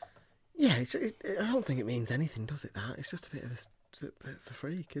 Yeah, I don't think it means anything, does it? That it's just a bit of a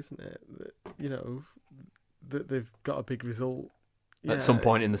freak, isn't it? That they've got a big result at some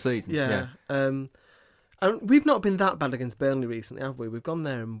point in the season. Yeah. And we've not been that bad against Burnley recently, have we? We've gone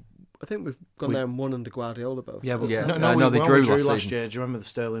there and I think we've gone there and won under Guardiola both. Yeah, but no, they drew last year. Do you remember the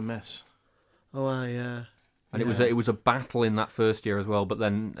Sterling miss? Oh, yeah. And it was a battle in that first year as well. But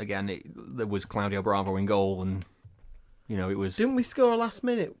then again, there was Claudio Bravo in goal, and it was. Didn't we score a last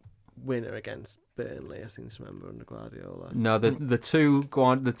minute winner against Burnley? I seem to remember under Guardiola. No, the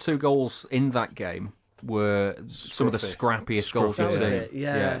two goals in that game were some of the scrappiest goals we've seen.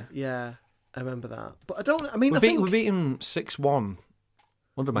 Yeah. I remember that, but I think we beat him 6-1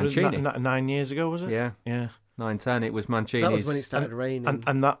 under Mancini 9 years ago, was it? Yeah. 9-10. It was Mancini's. That was when it started raining,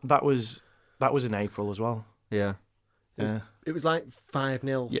 and that was in April as well. Yeah. It was like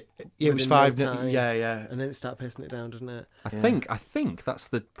 5-0. Yeah, it was 5-0. Yeah. And then it started pissing it down, doesn't it? I think that's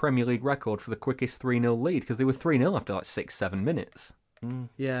the Premier League record for the quickest 3-0 lead, because they were 3-0 after like 6-7 minutes.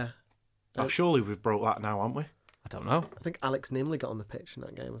 Yeah. Surely we've broke that now, haven't we? I don't know. I think Alex Nimley got on the pitch in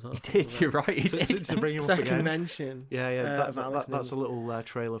that game as well. He did, you're right. He did. To bring him up Second again. mention. Yeah. That's a little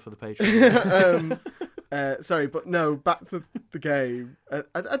trailer for the Patreon. Sorry, but no. Back to the game.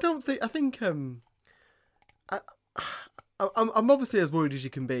 I don't think. I think. I'm obviously as worried as you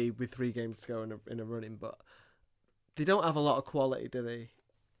can be with 3 games to go in a running, but they don't have a lot of quality, do they,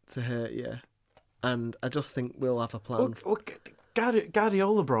 to hurt you? And I just think we'll have a plan.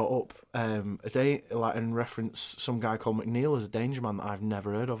 Guardiola brought up a day and referenced some guy called McNeil as a danger man that I've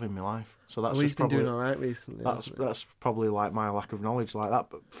never heard of in my life. So that's he's been doing all right recently. That's probably like my lack of knowledge like that.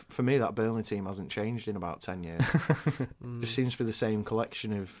 But for me, that Burnley team hasn't changed in about 10 years. Just seems to be the same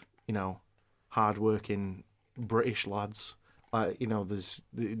collection of hard-working British lads. Like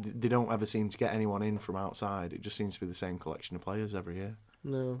they don't ever seem to get anyone in from outside. It just seems to be the same collection of players every year.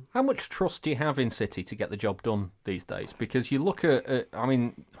 No. How much trust do you have in City to get the job done these days? Because you look at,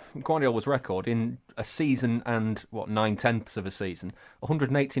 Guardiola's record in a season and 9/10 of a season,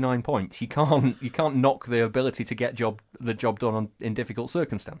 189 points. You can't knock the ability to get the job done in difficult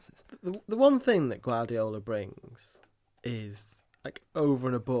circumstances. The one thing that Guardiola brings is like over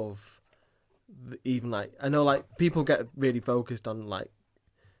and above, I know people get really focused on like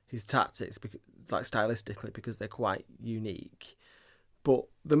his tactics because stylistically because they're quite unique. But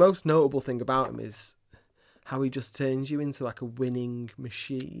the most notable thing about him is how he just turns you into like a winning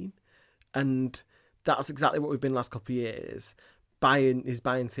machine. And that's exactly what we've been the last couple of years. His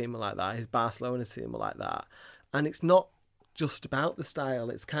Bayern team are like that. His Barcelona team are like that. And it's not just about the style.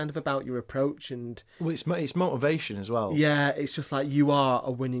 It's kind of about your approach. And it's motivation as well. Yeah, it's just like you are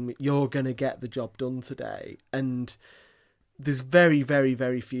a winning... You're going to get the job done today. And... There's very, very,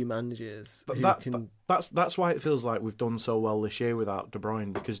 very few managers That's why it feels like we've done so well this year without De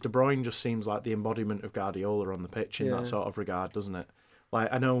Bruyne, because De Bruyne just seems like the embodiment of Guardiola on the pitch in that sort of regard, doesn't it?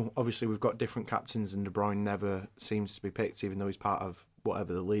 Like, I know, obviously, we've got different captains and De Bruyne never seems to be picked, even though he's part of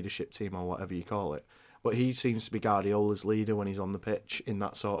whatever the leadership team or whatever you call it. But he seems to be Guardiola's leader when he's on the pitch in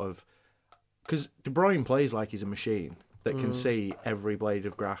that sort of... Because De Bruyne plays like he's a machine that can see every blade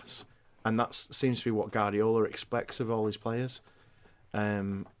of grass. And that seems to be what Guardiola expects of all his players.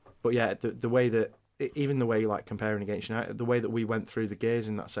 But yeah, the way that, even the way like comparing against United, the way that we went through the gears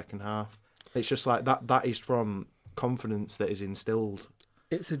in that second half, it's just like that is from confidence that is instilled.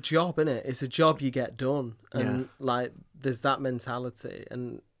 It's a job, isn't it? It's a job you get done. And like there's that mentality.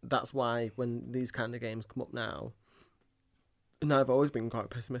 And that's why when these kind of games come up now, and I've always been quite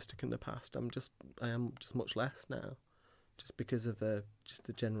pessimistic in the past, I am just much less now. Just because of the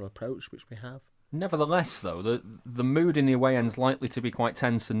general approach which we have. Nevertheless, though, the mood in the away end's likely to be quite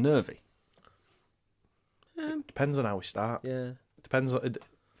tense and nervy. Depends on how we start. Yeah. Depends on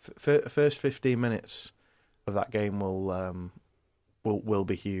first 15 minutes of that game will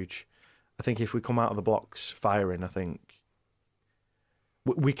be huge. I think if we come out of the blocks firing, I think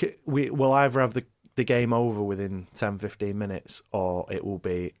we'll either have the game over within 10-15 minutes, or it will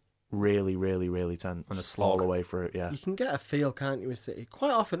be really, really, really tense and a slog all the way through it. Yeah, you can get a feel, can't you, with City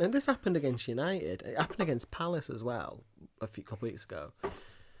quite often, and this happened against United. It happened against Palace as well a couple of weeks ago.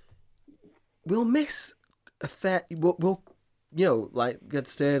 We'll miss a fair. We'll like we had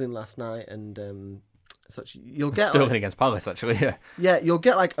Sterling last night, and such. You'll get Sterling against Palace, actually. Yeah, you'll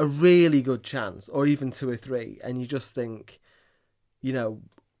get like a really good chance, or even 2 or 3, and you just think,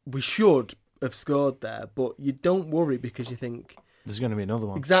 we should have scored there, but you don't worry because you think. There's going to be another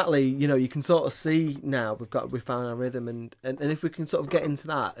one. Exactly. You can sort of see now we've found our rhythm, and if we can sort of get into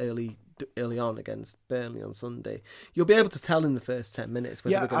that early on against Burnley on Sunday, you'll be able to tell in the first 10 minutes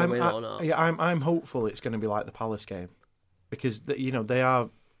whether we're going to win or not. Yeah, I'm hopeful it's going to be like the Palace game, because they are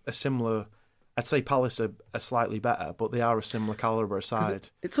a similar. I'd say Palace are slightly better, but they are a similar calibre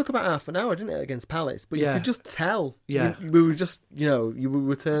side. It took about half an hour, didn't it, against Palace? But you could just tell. Yeah, we were just you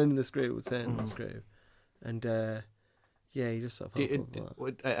were turning the screw, and. Yeah, you just sort of.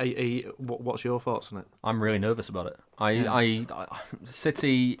 What's your thoughts on it? I'm really nervous about it.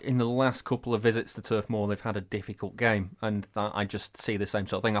 City in the last couple of visits to Turf Moor, they've had a difficult game, and I just see the same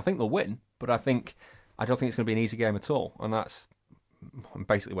sort of thing. I think they'll win, but I don't think it's going to be an easy game at all, and that's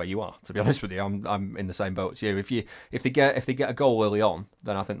basically where you are. To be honest with you, I'm in the same boat as you. If they get a goal early on,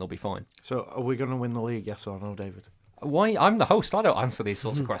 then I think they'll be fine. So, are we going to win the league? Yes or no, David? Why? I'm the host. I don't answer these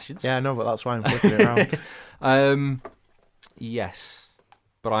sorts of questions. Yeah, I know, but that's why I'm flipping it around. Yes,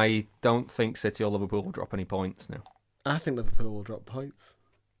 but I don't think City or Liverpool will drop any points now. I think Liverpool will drop points,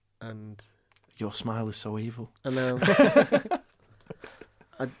 and your smile is so evil. I know.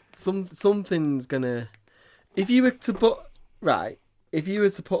 Something's gonna. If you were to put like a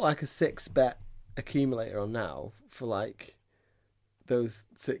 6-bet accumulator on now for like those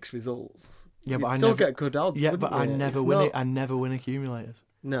 6 results, but I still never get good odds. Yeah, but I never win it. I never win accumulators.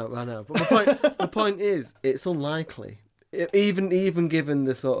 No, I know. But the point is, it's unlikely. Even given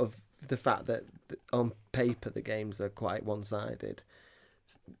the sort of the fact that on paper the games are quite one-sided.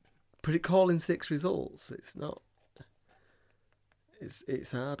 Calling 6 results, it's not.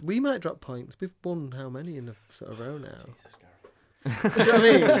 It's hard. We might drop points. We've won how many in a sort of row now? Jesus, you know what I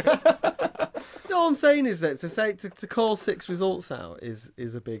mean? No, what I'm saying is that to call 6 results out is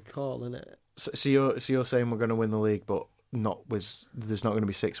a big call, isn't it? So you're saying we're going to win the league, but there's not going to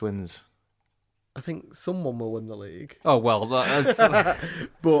be 6 wins. I think someone will win the league. Oh well, that's...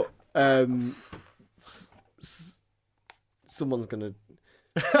 but someone's gonna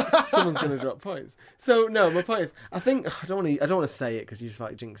drop points. So no, my point is, I don't want to say it because you just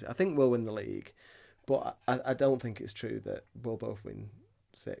like jinx it. I think we'll win the league, but I don't think it's true that we'll both win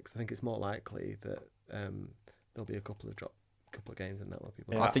 6. I think it's more likely that there'll be a couple of games in that where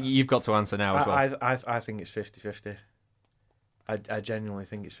people. Yeah, I think you've got to answer now as well. I think it's 50-50. I genuinely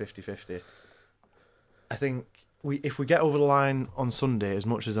think it's 50-50. I think if we get over the line on Sunday, as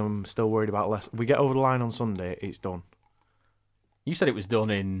much as I'm still worried about Leicester, we get over the line on Sunday, it's done. You said it was done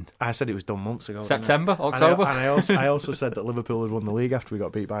in... I said it was done months ago. September, October? And I also said that Liverpool had won the league after we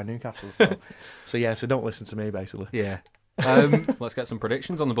got beat by Newcastle. So don't listen to me, basically. Yeah. Let's get some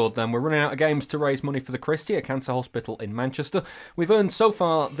predictions on the board then. We're running out of games to raise money for the Christie, a cancer hospital in Manchester. We've earned so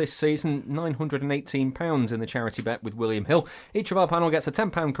far this season £918 in the charity bet with William Hill. Each of our panel gets a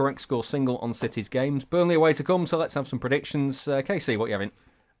 £10 correct score single on City's games. Burnley away to come, so let's have some predictions. Casey, what are you having?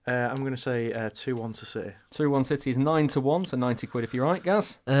 I'm going to say 2-1 to City. 2-1 City is 9-1, so £90 if you're right,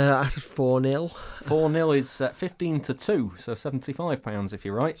 Gaz. I said 4-0. 4-0 is 15-2, so £75 if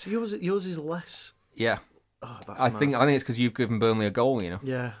you're right. So yours is less. Yeah. Oh, that's I think it's because you've given Burnley a goal, you know.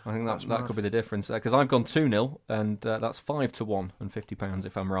 Yeah, I think that could be the difference. Because I've gone 2-0, and that's 5-1 and £50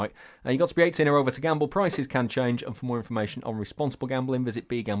 if I'm right. You've got to be 18 or over to gamble. Prices can change, and for more information on responsible gambling, visit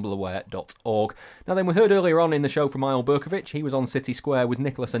begambleaware.org. Now then, we heard earlier on in the show from Eyal Berkovic. He was on City Square with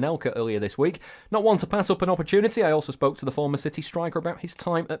Nicolas Anelka earlier this week. Not one to pass up an opportunity. I also spoke to the former City striker about his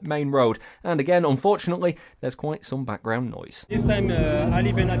time at Main Road. And again, unfortunately, there's quite some background noise. This time,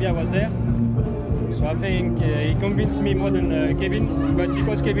 Ali Benabia was there. So I think he convinced me more than Kevin, but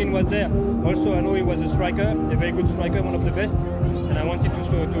because Kevin was there, also I know he was a striker, a very good striker, one of the best, and I wanted to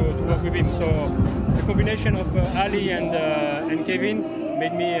work with him. So the combination of Ali and Kevin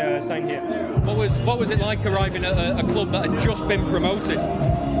made me sign here. What was it like arriving at a club that had just been promoted?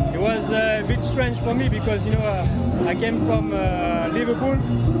 It was a bit strange for me because I came from Liverpool,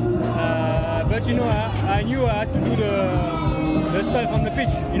 but I knew I had to do the stuff on the pitch.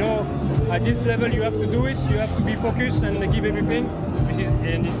 At this level, you have to do it. You have to be focused and give everything.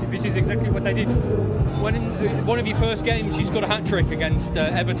 This is exactly what I did. When in one of your first games, you scored a hat-trick against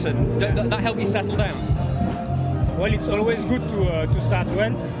Everton. That helped you settle down? Well, it's always good to start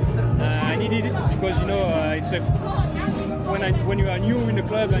well. I needed it because when you are new in the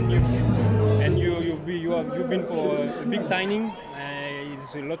club and you've been for a big signing.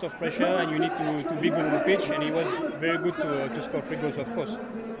 It's a lot of pressure, and you need to be good on the pitch. And he was very good to score 3 goals, of course.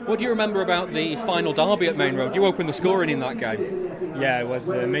 What do you remember about the final derby at Main Road? You opened the scoring in that game. Yeah, it was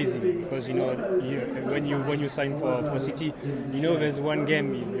amazing because when you sign for City, there's one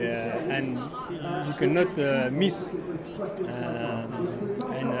game and you cannot miss,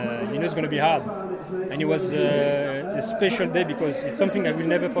 and it's going to be hard. And it was a special day because it's something I will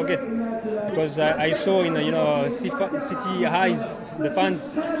never forget. Because I saw in City eyes, the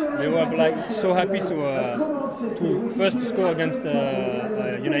fans, they were so happy to first to score against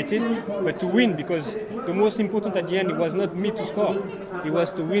United, but to win, because the most important at the end, it was not me to score, it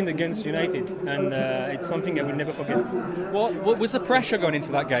was to win against United, and it's something I will never forget. What was the pressure going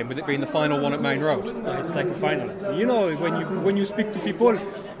into that game, with it being the final one at Main Road? It's like a final. When you speak to people,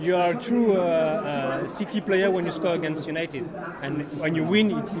 you are a true City player when you score against United, and when you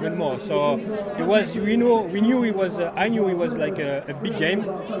win, it's even more. So it was, I knew it was like a big game,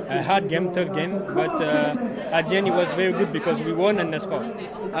 a hard game, tough game, but at the end it was very good because we won and they scored.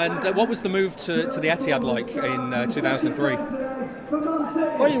 And what was the move to the Etihad like in 2003?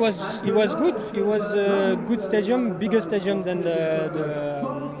 Well, it was good. It was a good stadium, bigger stadium than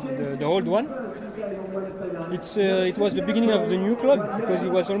the old one. It was the beginning of the new club because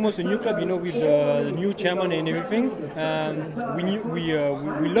it was almost a new club, with the new chairman and everything.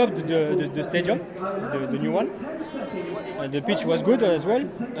 We loved the stadium, the new one. The pitch was good as well,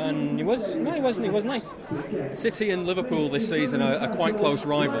 and it was nice. City and Liverpool this season are quite close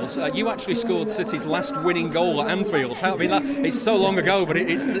rivals. You actually scored City's last winning goal at Anfield. It's so long ago, but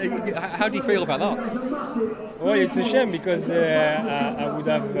how do you feel about that? Well, it's a shame because I would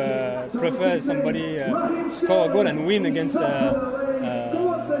have preferred somebody score a goal and win against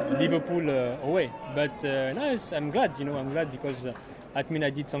Liverpool away. But I'm glad, I'm glad because that means I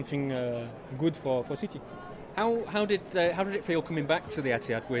did something good for City. How did it feel coming back to the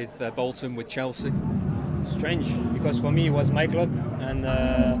Etihad with Bolton, with Chelsea? Strange, because for me it was my club, and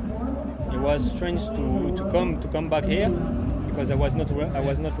it was strange to come back here, because I was not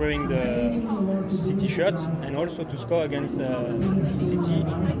wearing the City shirt, and also to score against City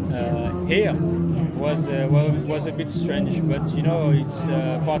here was a bit strange. But it's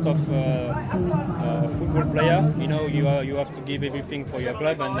part of football player. You have to give everything for your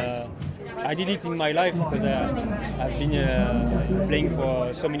club, and I did it in my life because I've been playing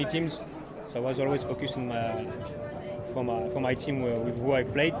for so many teams, so I was always focusing for my team with who I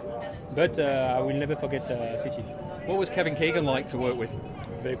played. But I will never forget City. What was Kevin Keegan like to work with?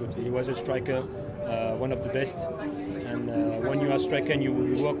 Very good. He was a striker, one of the best. And when you are a striker and you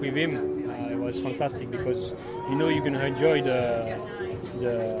work with him, it was fantastic, because you're going to enjoy the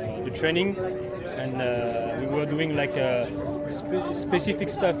training. And we were doing like specific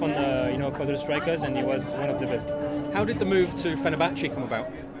stuff on for the strikers, and he was one of the best. How did the move to Fenerbahce come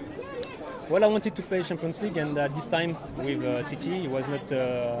about? Well, I wanted to play Champions League, and this time with City, it was not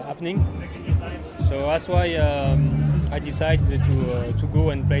happening. So that's why I decided to go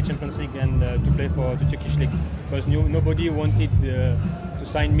and play Champions League and to play for the Turkish league, because nobody wanted to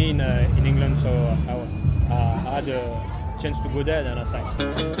sign me in England. So I had a chance to go there, and I signed.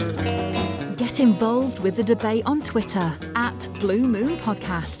 Get involved with the debate on Twitter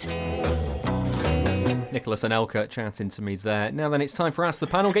 @BlueMoonPodcast. Nicolas and Anelka chatting to me there. Now then, it's time for Ask the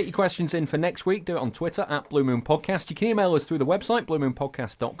Panel. Get your questions in for next week. Do it on Twitter @BlueMoonPodcast. You can email us through the website,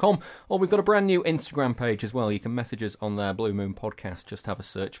 bluemoonpodcast.com, or we've got a brand new Instagram page as well. You can message us on there, Blue Moon Podcast. Just have a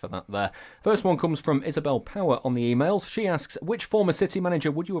search for that there. First one comes from Isabel Power on the emails. She asks, which former City manager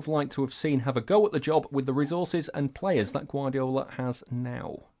would you have liked to have seen have a go at the job with the resources and players that Guardiola has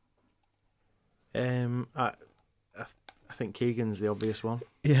now? I think Keegan's the obvious one.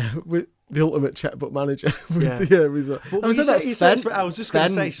 Yeah, with the ultimate checkbook manager. Yeah, result. I was just going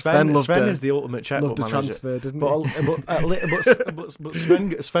to say Sven is the ultimate checkbook manager. Transfer, didn't he? But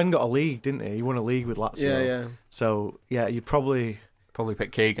Sven got a league, didn't he? He won a league with Lazio. Yeah. So yeah, you'd probably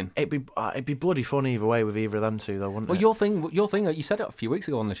pick Keegan. It'd be bloody fun either way with either of them two, though, wouldn't it? Well, your thing, you said it a few weeks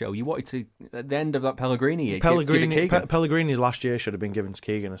ago on the show. You wanted to, at the end of that Pellegrini year, give it Keegan. Pellegrini's last year should have been given to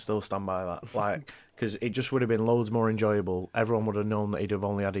Keegan. I still stand by that. Because it just would have been loads more enjoyable. Everyone would have known that he'd have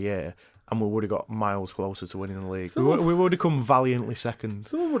only had a year, and we would have got miles closer to winning the league. We would have come valiantly second.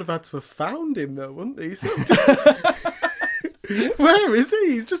 Someone would have had to have found him, though, wouldn't they? Where is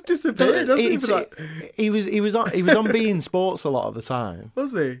he? He's just disappeared. He was on beIN Sports a lot of the time.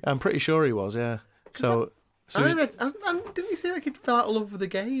 Was he? I'm pretty sure he was. Yeah. So didn't he say like he fell out all over the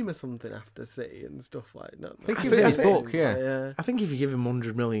game or something after City and stuff like that? I think he was in his book. Yeah. I think if you give him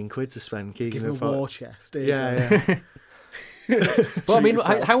 100 million quid to spend, Keegan give him a war chest. Yeah. But I mean,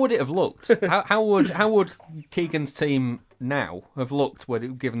 how would it have looked? How would Keegan's team now have looked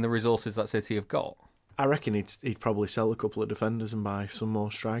given the resources that City have got? I reckon he'd probably sell a couple of defenders and buy some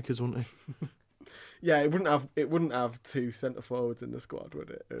more strikers, wouldn't he? Yeah, it wouldn't have two centre forwards in the squad,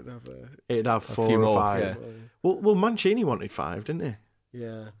 would it? It'd have 4 few or more, 5. Yeah. Well, Mancini wanted 5, didn't he?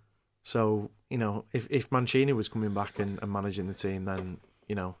 Yeah. So if Mancini was coming back and managing the team, then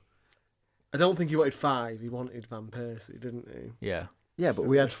I don't think he wanted 5. He wanted Van Persie, didn't he? Yeah. Yeah, but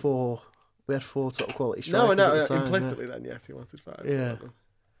we had 4. We had 4 top quality strikers. No, at the time, implicitly then yes, he wanted 5. Yeah.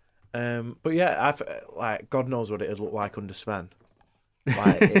 But yeah, God knows what it'd look like under Sven.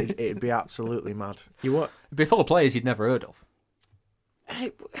 It'd be absolutely mad. It'd be full of players you'd never heard of.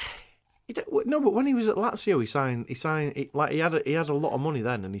 No, but when he was at Lazio, he had a lot of money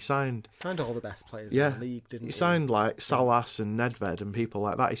then, and he signed all the best players in the league, didn't he? He signed like Salas and Nedved and people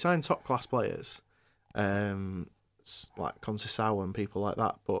like that. He signed top class players, like Conceição and people like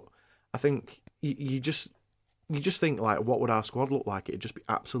that. But I think you just think like, what would our squad look like? It'd just be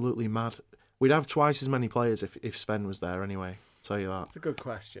absolutely mad. We'd have twice as many players if Sven was there anyway. I'll tell you that. It's a good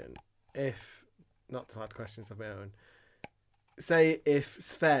question. If not to add questions of my own, say if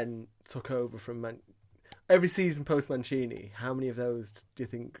Sven took over from every season post Mancini, how many of those do you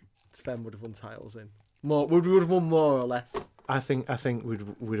think Sven would have won titles in? More? Would we have won more or less? I think we'd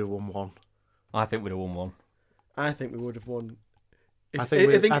have won 1. I think we'd have won 1. I think we would have won. If you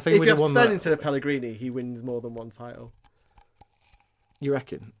have Sven instead of Pellegrini, he wins more than 1 title. You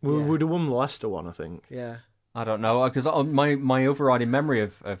reckon? We would have won the Leicester one, I think. Yeah. I don't know, because my overriding memory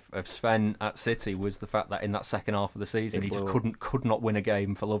of Sven at City was the fact that in that second half of the season he just could not win a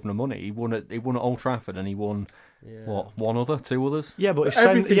game for love nor money. He won at Old Trafford and he won 2 others. Yeah, but if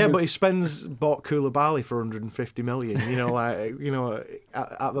Sven's bought Koulibaly for 150 million, at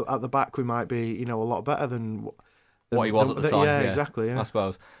the back we might be a lot better than what he was at the time. Yeah, exactly. Yeah. I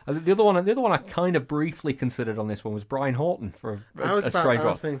suppose. The other one I kind of briefly considered on this one was Brian Horton for a strange one.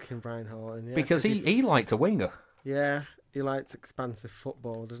 I was thinking Brian Horton, yeah, because he liked a winger. Yeah, he likes expansive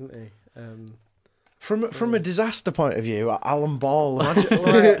football, doesn't he? From a disaster point of view, Alan Ball,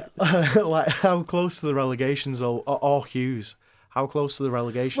 imagine, like how close to the relegation zone, or Hughes, how close to the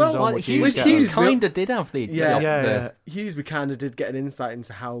relegation zone would Hughes get? Hughes kind of did have the... Hughes, we kind of did get an insight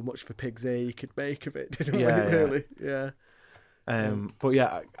into how much of a pig's ear you could make of it, didn't we, Yeah. really? Yeah. But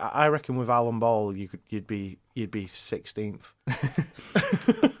yeah, I reckon with Alan Ball, you'd be 16th.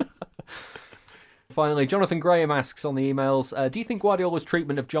 Finally, Jonathan Graham asks on the emails, do you think Guardiola's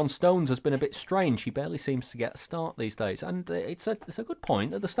treatment of John Stones has been a bit strange? He barely seems to get a start these days. And it's a good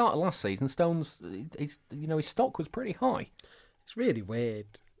point. At the start of last season, Stones, his stock was pretty high. It's really weird.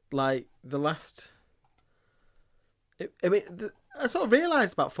 Like, the last... I sort of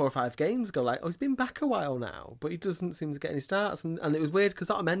realised about 4 or 5 games ago, like, he's been back a while now, but he doesn't seem to get any starts. And it was weird because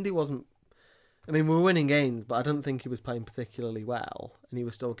Otamendi wasn't... I mean, we were winning games, but I don't think he was playing particularly well, and he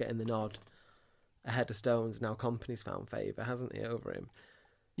was still getting the nod ahead of Stones. Now Kompany's found favour, hasn't he, over him?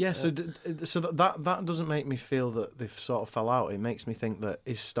 Yeah, so that doesn't make me feel that they've sort of fell out. It makes me think that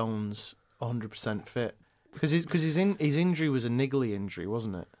is Stones 100% fit? Because his injury was a niggly injury,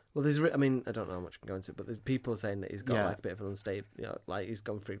 wasn't it? Well, I mean, I don't know how much I can go into it, but there's people saying that he's got like a bit of an unstable, like he's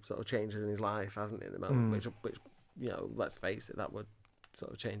gone through sort of changes in his life, hasn't he, at the moment, which let's face it, that would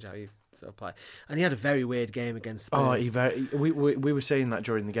sort of change how you sort of play. And he had a very weird game against Spurs. We were saying that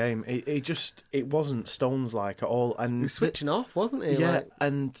during the game. It wasn't Stones like at all, and he was switching off, wasn't he? Yeah,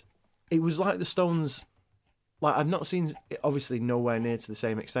 and it was like the Stones. Like, I'd not seen, obviously nowhere near to the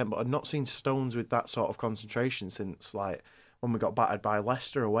same extent, but I'd not seen Stones with that sort of concentration since like when we got battered by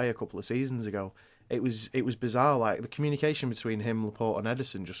Leicester away a couple of seasons ago. It was bizarre. Like, the communication between him, Laporte, and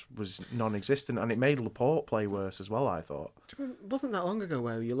Ederson just was non-existent, and it made Laporte play worse as well, I thought. It wasn't that long ago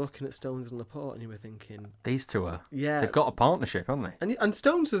where you're looking at Stones and Laporte and you were thinking, these two are... Yeah. They've got a partnership, haven't they? And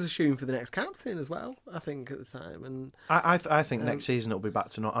Stones was assumed for the next captain as well, I think, at the time. And I think next season it'll be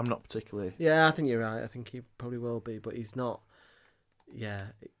back to I'm not particularly... Yeah, I think you're right. I think he probably will be, but he's not... Yeah,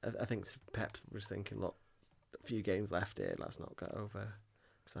 I think Pep was thinking, look, a few games left here, let's not get over...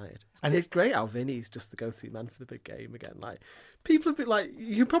 excited. And it's great how Vinny's just the go-to man for the big game again. Like, people have been like,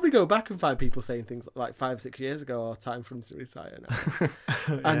 you can probably go back and find people saying things like 5-6 years ago, or time for him to retire now.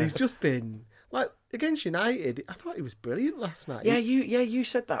 And he's just been like, against United, I thought he was brilliant last night. Yeah, you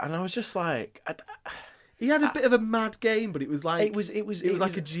said that, and I was just like, he had a bit of a mad game, but it was like it was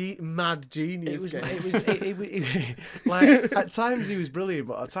like a mad genius game. It was like, at times he was brilliant,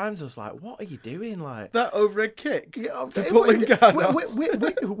 but at times I was like, what are you doing? Like that overhead kick to put Lingard off.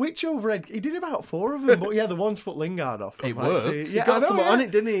 Which overhead? He did about 4 of them, but yeah, the one to put Lingard off. It worked. He got something on it,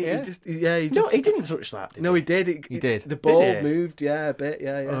 didn't he? Yeah. He no, he didn't touch that. No, he did. He did. The ball moved, a bit,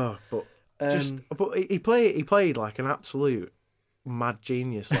 Oh, but he played like an absolute mad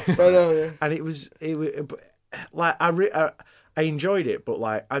genius last night. I know, yeah. And it was like I enjoyed it, but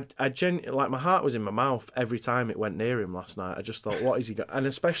like like my heart was in my mouth every time it went near him last night. I just thought, what is he going? And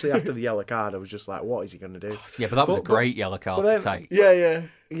especially after the yellow card, I was just like, what is he going to do? Yeah, but that was a great yellow card to take. Yeah.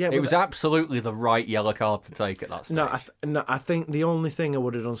 It was absolutely the right yellow card to take at that stage. No, I think the only thing I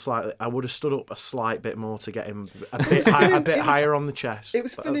would have done slightly, I would have stood up a slight bit more to get him a bit higher on the chest. It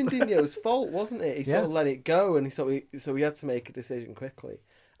was Fernandinho's fault, wasn't it? He sort of let it go, and so he had to make a decision quickly.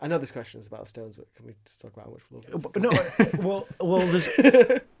 I know there's questions about Stones, but can we just talk about how much we love it? Well,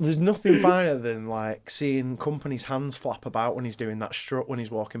 there's nothing finer than like seeing Kompany's hands flap about when he's doing that strut when he's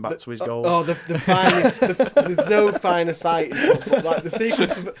walking back to his goal. Oh, the finest! There's no finer sight in football. Like the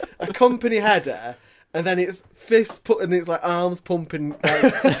sequence of a Kompany header, and then it's fists put, and it's like arms pumping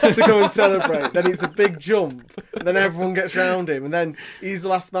to go and celebrate. Then it's a big jump, and then everyone gets round him, and then he's the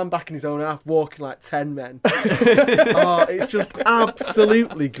last man back in his own half, walking like 10 men. Oh, it's just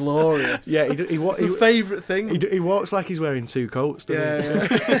absolutely glorious. Yeah, it's my favourite thing. He walks like he's wearing 2 coats,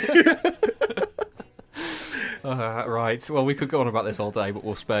 doesn't he? Yeah. Right, well, we could go on about this all day, but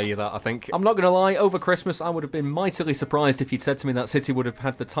we'll spare you that, I think. I'm not going to lie, over Christmas I would have been mightily surprised if you'd said to me that City would have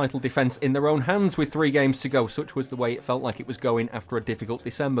had the title defence in their own hands with 3 games to go. Such was the way it felt like it was going after a difficult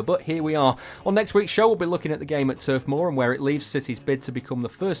December. But here we are. On next week's show, we'll be looking at the game at Turf Moor and where it leaves City's bid to become the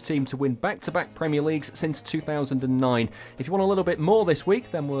first team to win back-to-back Premier Leagues since 2009. If you want a little bit more this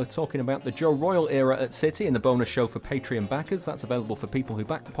week, then we're talking about the Joe Royle era at City in the bonus show for Patreon backers. That's available for people who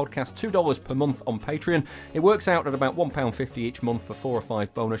back the podcast $2 per month on Patreon. It works out at about £1.50 each month for 4 or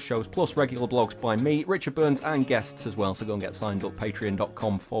 5 bonus shows, plus regular blogs by me, Richard Burns, and guests as well. So go and get signed up,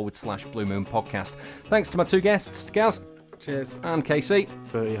 patreon.com/Blue Moon Podcast. Thanks to my 2 guests, Gaz. Cheers. And Casey.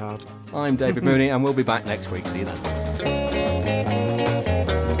 Very hard. I'm David Mooney, and we'll be back next week. See you then.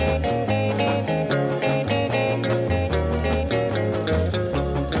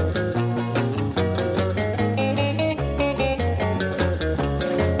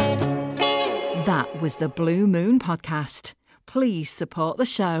 the Blue Moon Podcast. Please support the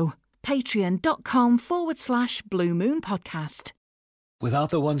show. Patreon.com/Blue Moon Podcast.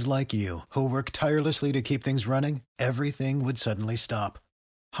 Without the ones like you, who work tirelessly to keep things running, everything would suddenly stop.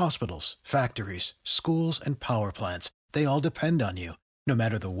 Hospitals, factories, schools, and power plants, they all depend on you. No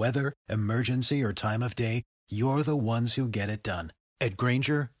matter the weather, emergency, or time of day, you're the ones who get it done. At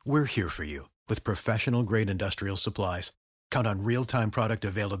Grainger, we're here for you with professional-grade industrial supplies. Count on real-time product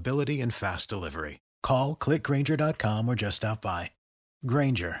availability and fast delivery. Call, click Grainger.com, or just stop by.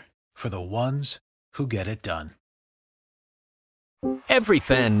 Grainger, for the ones who get it done. Every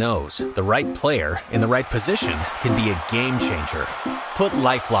fan knows the right player in the right position can be a game changer. Put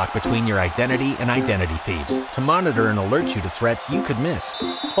LifeLock between your identity and identity thieves to monitor and alert you to threats you could miss.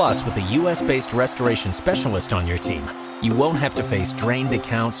 Plus, with a U.S.-based restoration specialist on your team, you won't have to face drained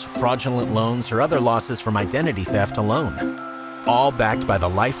accounts, fraudulent loans, or other losses from identity theft alone. All backed by the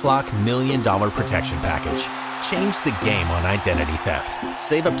LifeLock $1 Million Protection Package. Change the game on identity theft.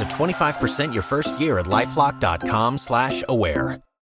 Save up to 25% your first year at LifeLock.com/aware.